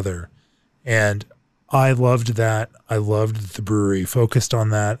each other. And I loved that. I loved the brewery focused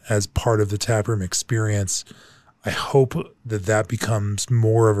on that as part of the taproom experience. I hope that becomes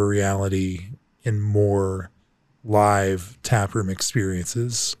more of a reality in more live taproom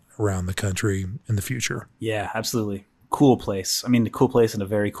experiences around the country in the future. Yeah, absolutely. Cool place. I mean, the cool place in a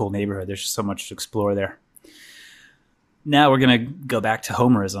very cool neighborhood. There's just so much to explore there. Now we're going to go back to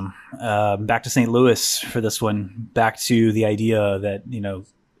homerism, back to St. Louis for this one, back to the idea that,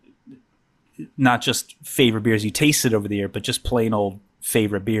 not just favorite beers you tasted over the year, but just plain old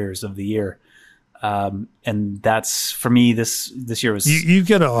favorite beers of the year. And that's, for me, this year was... You've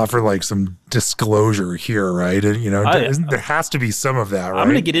got to offer like some disclosure here, right? And, there has to be some of that, right? I'm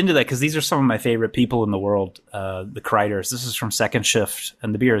going to get into that because these are some of my favorite people in the world, the Kreiders. This is from Second Shift,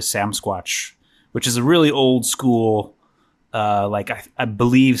 and the beer is Sam Squatch, which is a really old school... I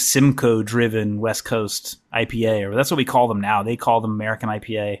believe Simcoe-driven West Coast IPA, or that's what we call them now. They call them American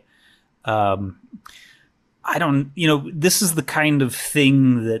IPA. This is the kind of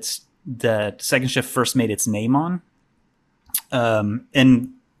thing that Second Shift first made its name on.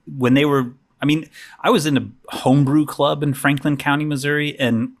 And when they were, I was in a homebrew club in Franklin County, Missouri,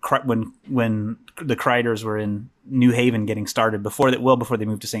 and when the Kreiders were in New Haven getting started before they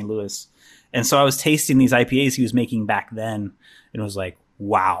moved to St. Louis. And so I was tasting these IPAs he was making back then, and it was like,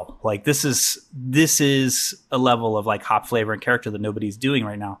 wow, like this is a level of like hop flavor and character that nobody's doing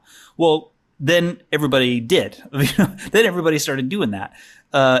right now. Well, then everybody did. Then everybody started doing that.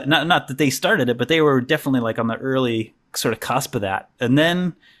 Not that they started it, but they were definitely like on the early sort of cusp of that. And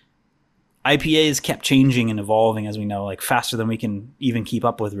then IPAs kept changing and evolving, as we know, like faster than we can even keep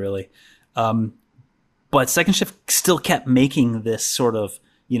up with, really. But Second Shift still kept making this sort of,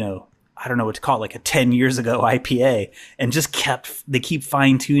 I don't know what to call it, like a 10 years ago IPA, and just they keep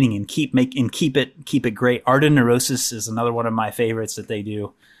fine tuning and keep it great. Art of Neurosis is another one of my favorites that they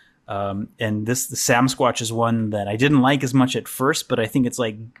do. And the Sam Squatch is one that I didn't like as much at first, but I think it's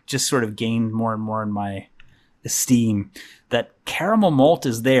like just sort of gained more and more in my esteem. That caramel malt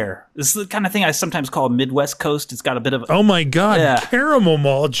is there. This is the kind of thing I sometimes call Midwest Coast. It's got a bit of oh my god, caramel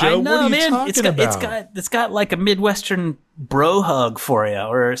malt, Joe. I know, what are you talking about? It's got like a Midwestern bro hug for you,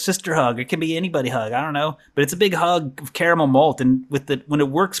 or a sister hug. It can be anybody hug. I don't know, but it's a big hug of caramel malt, and when it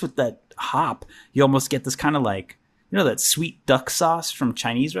works with that hop, you almost get this kind of like, you know, that sweet duck sauce from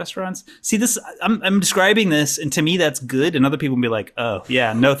Chinese restaurants. See, this I'm describing this, and to me that's good, and other people will be like, "Oh,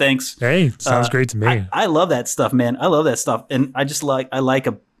 yeah, no thanks." Hey, sounds great to me. I love that stuff, man. I love that stuff, and I like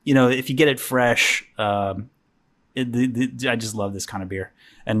a, you know, if you get it fresh, I just love this kind of beer,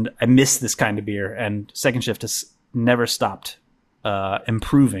 and I miss this kind of beer. And Second Shift has never stopped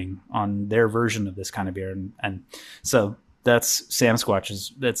improving on their version of this kind of beer, and so that's Sam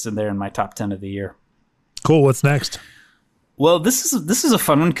Squatch. That's in there in my top 10 of the year. Cool. What's next? Well, this is a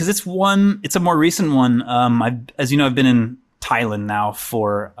fun one because it's a more recent one. As you know, I've been in Thailand now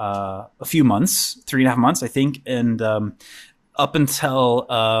for a few months, 3.5 months, I think. And up until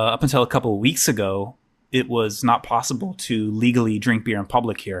a couple of weeks ago, it was not possible to legally drink beer in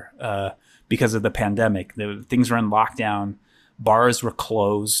public here because of the pandemic. Things were in lockdown. Bars were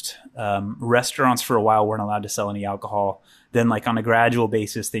closed. Restaurants for a while weren't allowed to sell any alcohol. Then, like, on a gradual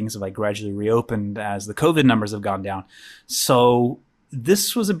basis, things have like gradually reopened as the COVID numbers have gone down. So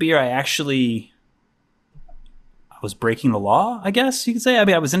this was a beer I was breaking the law, I guess you could say. I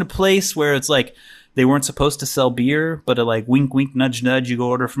mean, I was in a place where it's like they weren't supposed to sell beer, but like wink, wink, nudge, nudge, you go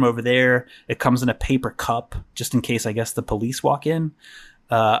order from over there. It comes in a paper cup just in case, I guess, the police walk in.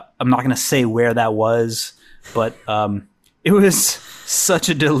 I'm not going to say where that was, but it was such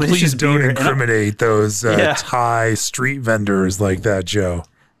a delicious Please don't beer. incriminate those Thai street vendors like that, Joe.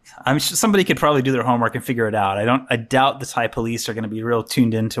 I'm sure somebody could probably do their homework and figure it out. I doubt the Thai police are going to be real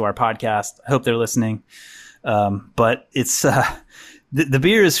tuned into our podcast. I hope they're listening. But it's the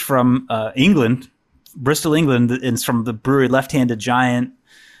beer is from England, Bristol, England. It's from the brewery Left-Handed Giant,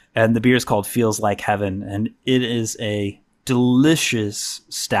 and the beer is called Feels Like Heaven, and it is a delicious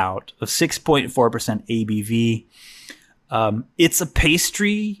stout of 6.4% ABV. It's a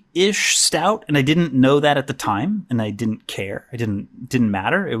pastry-ish stout, and I didn't know that at the time, and I didn't care. It didn't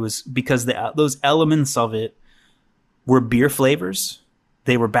matter. It was because those elements of it were beer flavors.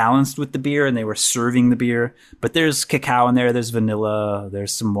 They were balanced with the beer, and they were serving the beer. But there's cacao in there, there's vanilla,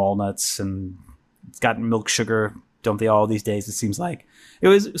 there's some walnuts, and it's got milk sugar. Don't they all these days, it seems like. It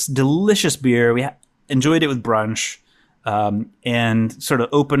was a delicious beer. We enjoyed it with brunch. And sort of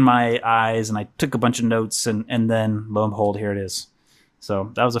opened my eyes, and I took a bunch of notes, and then lo and behold, here it is.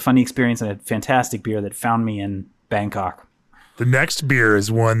 So that was a funny experience, and a fantastic beer that found me in Bangkok. The next beer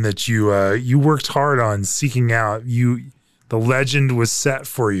is one that you worked hard on seeking out. The legend was set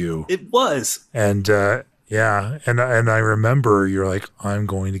for you. It was. And and I remember you're like, I'm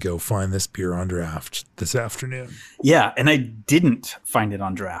going to go find this beer on draft this afternoon. Yeah, and I didn't find it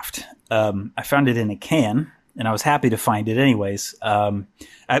on draft. I found it in a can. And I was happy to find it anyways. And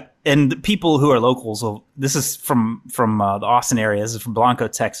the people who are locals, this is from the Austin area. This is from Blanco,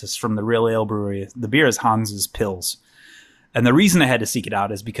 Texas, from the Real Ale Brewery. The beer is Hans's Pils. And the reason I had to seek it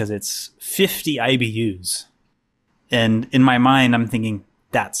out is because it's 50 IBUs. And in my mind, I'm thinking,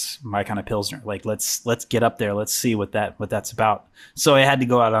 that's my kind of Pilsner. Like, let's get up there. Let's see what that's about. So I had to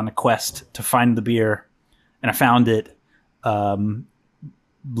go out on a quest to find the beer. And I found it.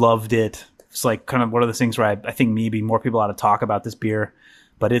 Loved it. It's like kind of one of those things where I think maybe more people ought to talk about this beer,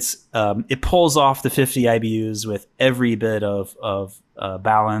 but it pulls off the 50 IBUs with every bit of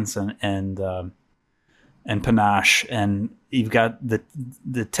balance and panache, and you've got the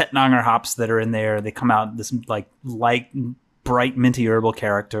Tettnanger hops that are in there. They come out this like light, bright, minty herbal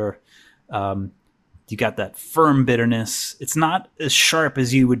character. You got that firm bitterness. It's not as sharp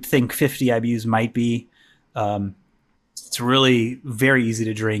as you would think 50 IBUs might be. It's really very easy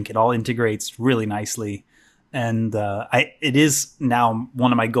to drink. It all integrates really nicely. And it is now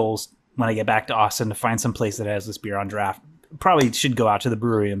one of my goals when I get back to Austin to find some place that has this beer on draft. Probably should go out to the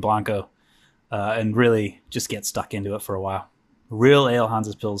brewery in Blanco and really just get stuck into it for a while. Real Ale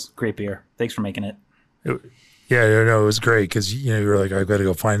Hans's Pils, great beer. Thanks for making it. Yeah, no, it was great because you were like, I've got to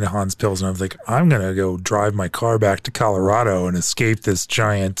go find the Hans Pils, and I was like, I'm gonna go drive my car back to Colorado and escape this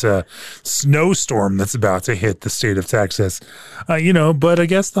giant snowstorm that's about to hit the state of Texas. But I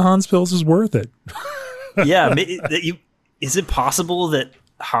guess the Hans Pils is worth it. Yeah, is it possible that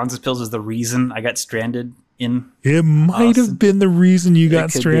Hans's Pils is the reason I got stranded in It might Austin. have been the reason you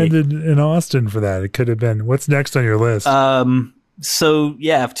got could be. stranded in Austin for that. It could have been. What's next on your list? So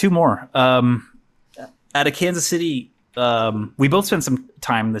yeah, I have two more. Out of Kansas City, we both spent some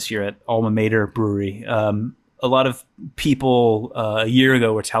time this year at Alma Mater Brewery. A lot of people a year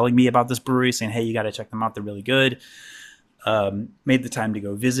ago were telling me about this brewery, saying, "Hey, you got to check them out. They're really good." Made the time to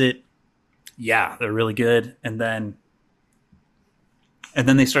go visit. Yeah, they're really good. And then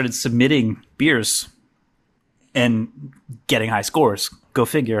they started submitting beers and getting high scores. Go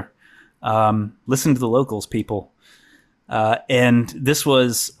figure. Listen to the locals, people. And this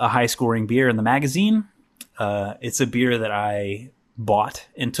was a high-scoring beer in the magazine. It's a beer that I bought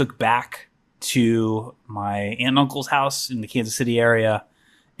and took back to my aunt and uncle's house in the Kansas City area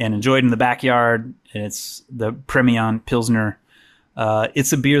and enjoyed in the backyard. And it's the Premion Pilsner.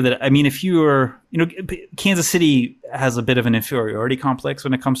 It's a beer that, I mean, if you were, Kansas City has a bit of an inferiority complex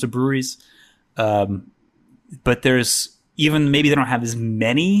when it comes to breweries. But there's even, maybe they don't have as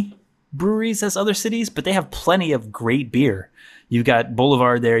many breweries as other cities, but they have plenty of great beer. You've got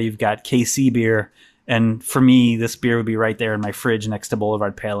Boulevard there, you've got KC beer, and for me, this beer would be right there in my fridge next to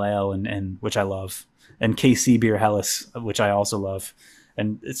Boulevard Pale Ale, and which I love, and KC Beer Helles, which I also love.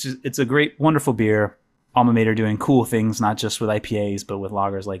 And it's a great, wonderful beer. Alma Mater doing cool things, not just with IPAs, but with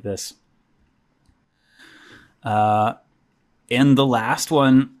lagers like this. And the last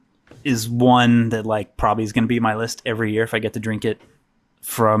one is one that probably is going to be my list every year if I get to drink it.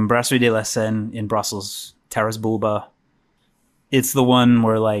 From Brasserie de la Seine in Brussels, Terras Bulba. It's the one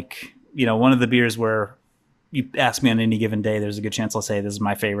where, one of the beers where you ask me on any given day, there's a good chance I'll say this is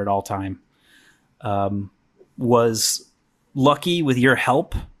my favorite all time. Was lucky with your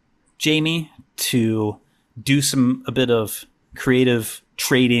help, Jamie, to do a bit of creative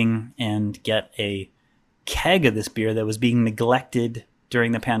trading and get a keg of this beer that was being neglected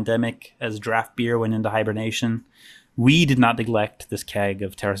during the pandemic as draft beer went into hibernation. We did not neglect this keg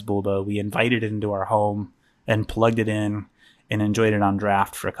of Terras Bulba. We invited it into our home and plugged it in and enjoyed it on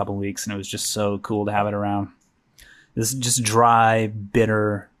draft for a couple of weeks. And it was just so cool to have it around. This is just dry,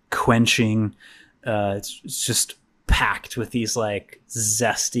 bitter, quenching. It's just packed with these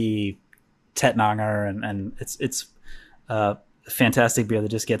zesty Tettnanger, and it's a fantastic beer that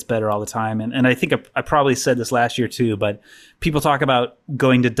just gets better all the time. And I think I probably said this last year too, but people talk about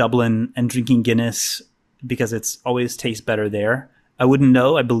going to Dublin and drinking Guinness because it's always tastes better there. I wouldn't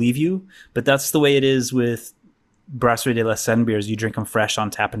know. I believe you. But that's the way it is with Brasserie de la Seine beers. You drink them fresh on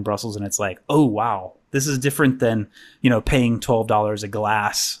tap in Brussels, and it's oh, wow. This is different than, paying $12 a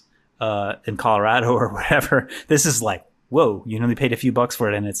glass in Colorado or whatever. This is whoa, they paid a few bucks for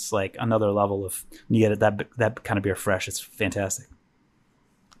it, and it's another level of, you get it, that kind of beer fresh. It's fantastic.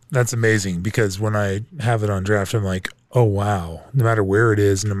 That's amazing, because when I have it on draft, I'm oh, wow. No matter where it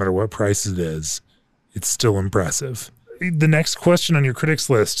is, no matter what price it is, it's still impressive. The next question on your critics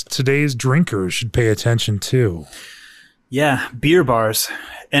list, today's drinkers should pay attention to. Yeah, beer bars.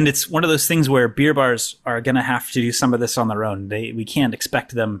 And it's one of those things where beer bars are going to have to do some of this on their own. We can't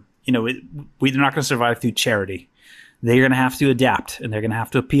expect them, they're not going to survive through charity. They're going to have to adapt, and they're going to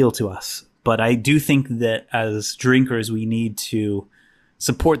have to appeal to us. But I do think that as drinkers, we need to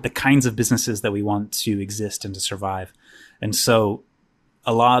support the kinds of businesses that we want to exist and to survive. And so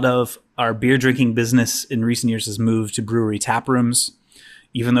a lot of our beer drinking business in recent years has moved to brewery tap rooms,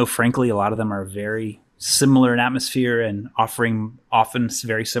 even though, frankly, a lot of them are very similar in atmosphere and offering often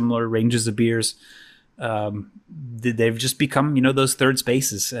very similar ranges of beers. They've just become, those third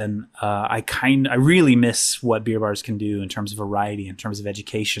spaces. And I really miss what beer bars can do in terms of variety, in terms of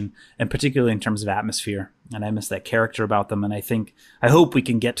education, and particularly in terms of atmosphere. And I miss that character about them. And I hope we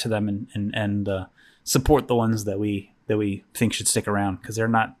can get to them and support the ones that we think should stick around, because they're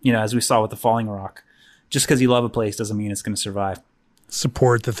not, as we saw with the Falling Rock, just because you love a place doesn't mean it's going to survive.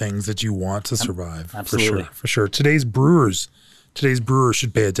 Support the things that you want to survive. Absolutely. For sure. Today's brewers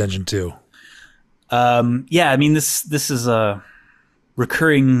should pay attention to. This is a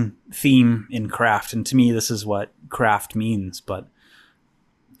recurring theme in craft, and to me, this is what craft means. But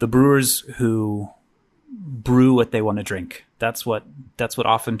the brewers who brew what they want to drink, that's what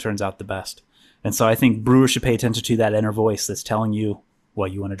often turns out the best. And so I think brewers should pay attention to that inner voice that's telling you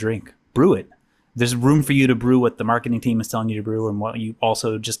what you want to drink. Brew it. There's room for you to brew what the marketing team is telling you to brew, and what you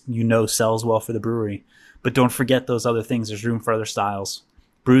also just sells well for the brewery. But don't forget those other things. There's room for other styles.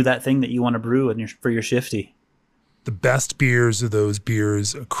 Brew that thing that you want to brew for your shifty. The best beers are those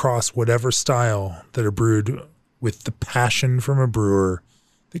beers across whatever style that are brewed with the passion from a brewer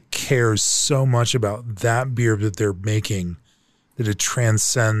that cares so much about that beer that they're making that it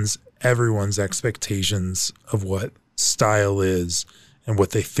transcends everyone's expectations of what style is and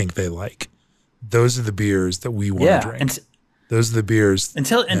what they think they like. those are the beers that we want to drink. Those are the beers. And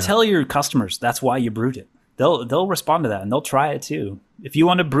tell your customers that's why you brewed it. They'll respond to that and they'll try it too. If you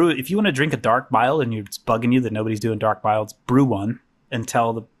want to drink a dark mild and it's bugging you that nobody's doing dark milds, brew one and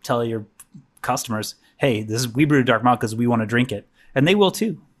tell your customers, hey, we brewed a dark mild because we want to drink it, and they will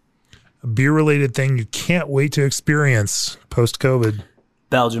too. A beer related thing you can't wait to experience post COVID.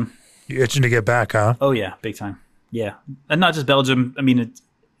 Belgium. You're itching to get back, huh? Oh yeah, big time. Yeah, and not just Belgium. I mean, it's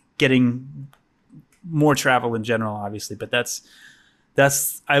getting more travel in general, obviously, but that's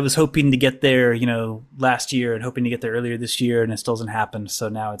I was hoping to get there, last year and hoping to get there earlier this year, and it still hasn't happened. So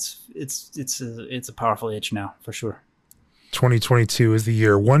now it's a powerful itch now for sure. 2022 is the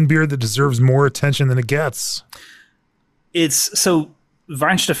year. One beer that deserves more attention than it gets.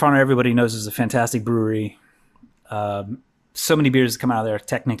 Weihenstephaner, everybody knows, is a fantastic brewery. So many beers come out of there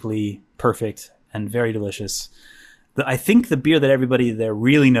technically perfect and very delicious. I think the beer that everybody there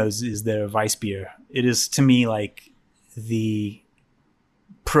really knows is their Weiss beer. It is, to me, like the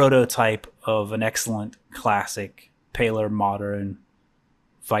prototype of an excellent classic, paler, modern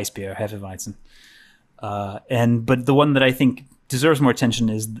Weiss beer, Hefeweizen. But the one that I think deserves more attention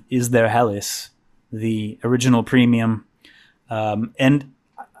is their Helles, the original premium. And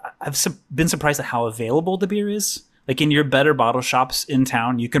I've been surprised at how available the beer is. Like in your better bottle shops in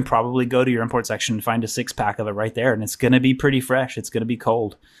town, you can probably go to your import section and find a 6-pack of it right there. And it's going to be pretty fresh. It's going to be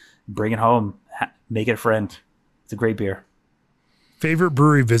cold. Bring it home. Make it a friend. It's a great beer. Favorite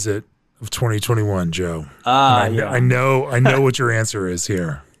brewery visit of 2021, Joe? Yeah. I know what your answer is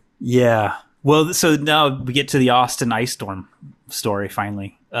here. Yeah. Well, so now we get to the Austin Ice Storm story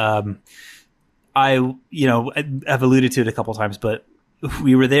finally. I've alluded to it a couple times, but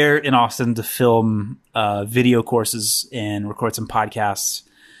we were there in Austin to film video courses and record some podcasts.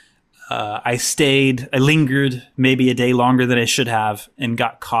 I lingered maybe a day longer than I should have and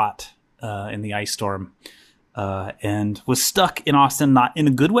got caught in the ice storm and was stuck in Austin, not in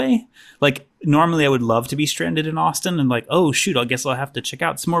a good way. Like normally I would love to be stranded in Austin and like, oh shoot, I guess I'll have to check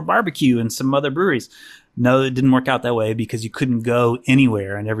out some more barbecue and some other breweries. No, it didn't work out that way because you couldn't go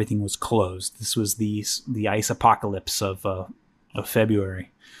anywhere and everything was closed. This was the ice apocalypse of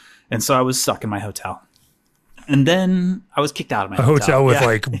February. And so I was stuck in my hotel. And then I was kicked out of my hotel. A hotel with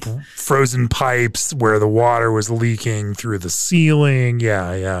like frozen pipes where the water was leaking through the ceiling.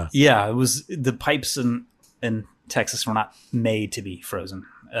 Yeah. Yeah, it was the pipes in Texas were not made to be frozen.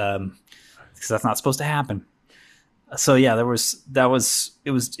 Because that's not supposed to happen. So yeah, it was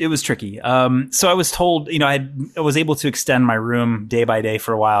tricky. So I was told, I was able to extend my room day by day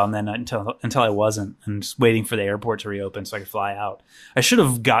for a while, and then until I wasn't, and just waiting for the airport to reopen so I could fly out. I should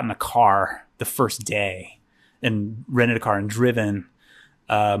have gotten a car the first day and rented a car and driven.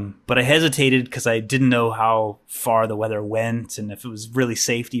 But I hesitated because I didn't know how far the weather went and if it was really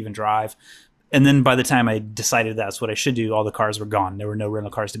safe to even drive. And then by the time I decided that's what I should do, all the cars were gone. There were no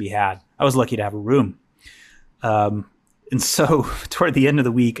rental cars to be had. I was lucky to have a room. And so toward the end of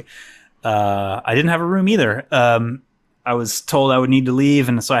the week, I didn't have a room either. I was told I would need to leave,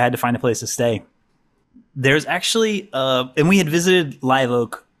 and so I had to find a place to stay. There's actually, and we had visited Live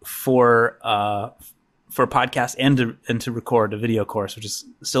Oak for a podcast and to record a video course, which is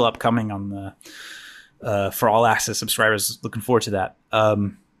still upcoming on the for All Access subscribers. Looking forward to that.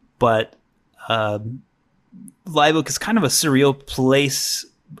 But Live Oak is kind of a surreal place,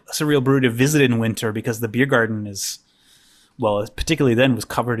 a surreal brew to visit in winter because the beer garden is, well, particularly then, was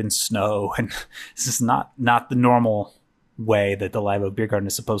covered in snow, and this is not the normal way that the Live Oak Beer Garden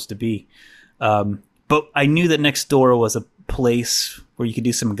is supposed to be. But I knew that next door was a place where you could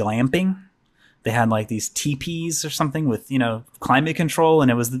do some glamping. They had like these teepees or something with, climate control, and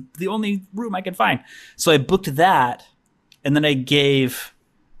it was the only room I could find. So I booked that, and then I gave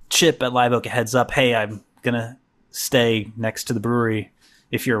Chip at Live Oak a heads up. Hey, I'm going to stay next to the brewery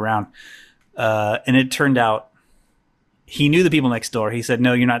if you're around. And it turned out he knew the people next door. He said,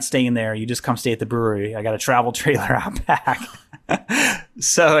 no, you're not staying there. You just come stay at the brewery. I got a travel trailer out back.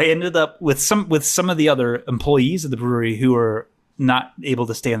 So I ended up with some of the other employees of the brewery who were not able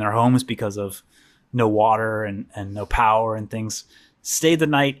to stay in their homes because of no water and no power and things. Stayed the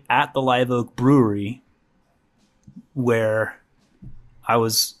night at the Live Oak Brewery, where I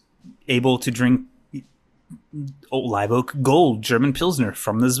was able to drink Live Oak Gold German Pilsner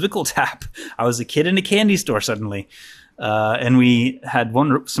from the Zwickel tap. I was a kid in a candy store suddenly. And we had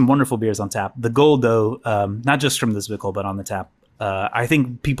some wonderful beers on tap. The Gold, though, not just from the Zwickel, but on the tap. I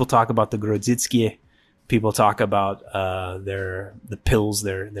think people talk about the Grodzickie. People talk about the Pils,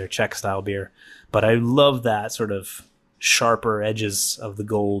 their Czech style beer. But I love that sort of sharper edges of the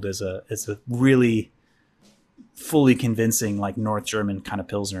Gold as a really fully convincing, like North German kind of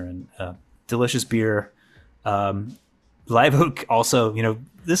Pilsner. And delicious beer. Live Oak also,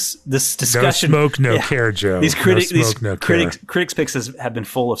 this discussion. No smoke, no care, Joe. These no critics picks have been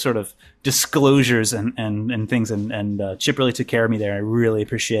full of sort of disclosures and things, and Chip really took care of me there. I really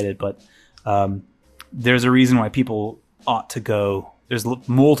appreciate it. But there's a reason why people ought to go. There's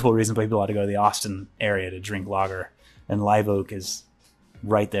multiple reasons why people ought to go to the Austin area to drink lager, and Live Oak is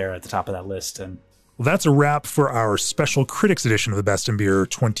right there at the top of that list. And well, that's a wrap for our special critics edition of the Best in Beer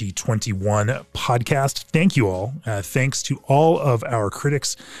 2021 podcast. Thank you all. Thanks to all of our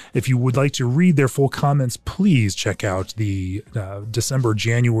critics. If you would like to read their full comments, please check out the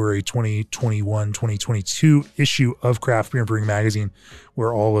December-January 2021-2022 issue of Craft Beer and Brewing Magazine,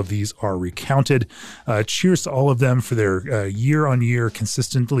 where all of these are recounted. Cheers to all of them for their year-on-year,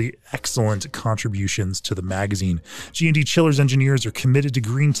 consistently excellent contributions to the magazine. G&D Chillers engineers are committed to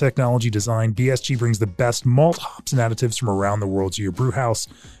green technology design. BSG brings the best malt, hops, and additives from around the world to your brew house.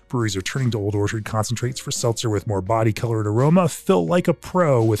 Breweries are turning to Old Orchard concentrates for seltzer with more body, color, and aroma. Fill like a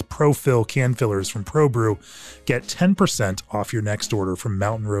pro with ProFill can fillers from ProBrew. Get 10% off your next order from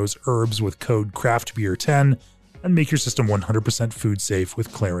Mountain Rose Herbs with code CRAFTBEER10. And make your system 100% food safe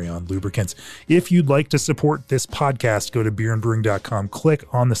with Clarion lubricants. If you'd like to support this podcast, go to beerandbrewing.com, click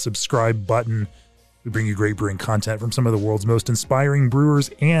on the subscribe button. We bring you great brewing content from some of the world's most inspiring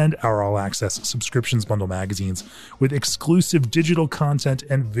brewers and our all-access subscriptions bundle magazines with exclusive digital content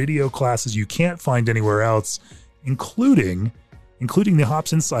and video classes you can't find anywhere else, including the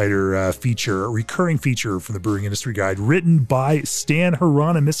Hops Insider feature, a recurring feature from the Brewing Industry Guide, written by Stan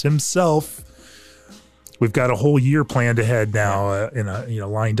Hieronymus himself. We've got a whole year planned ahead now,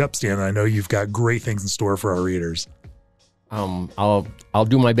 lined up, Stan. I know you've got great things in store for our readers. I'll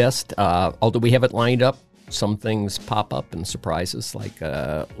do my best. Although we have it lined up, some things pop up and surprises, like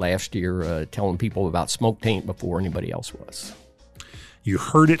last year telling people about smoke taint before anybody else was. You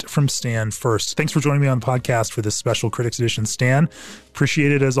heard it from Stan first. Thanks for joining me on the podcast for this special Critics Edition, Stan.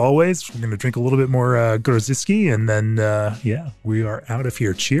 Appreciate it as always. We're going to drink a little bit more Grodzisky, and then, we are out of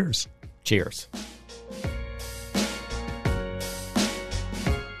here. Cheers. Cheers.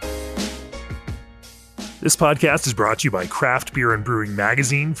 This podcast is brought to you by Craft Beer and Brewing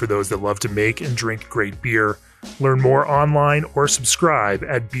Magazine for those that love to make and drink great beer. Learn more online or subscribe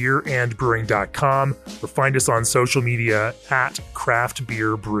at beerandbrewing.com or find us on social media at Craft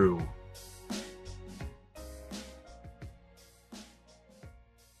Beer Brew.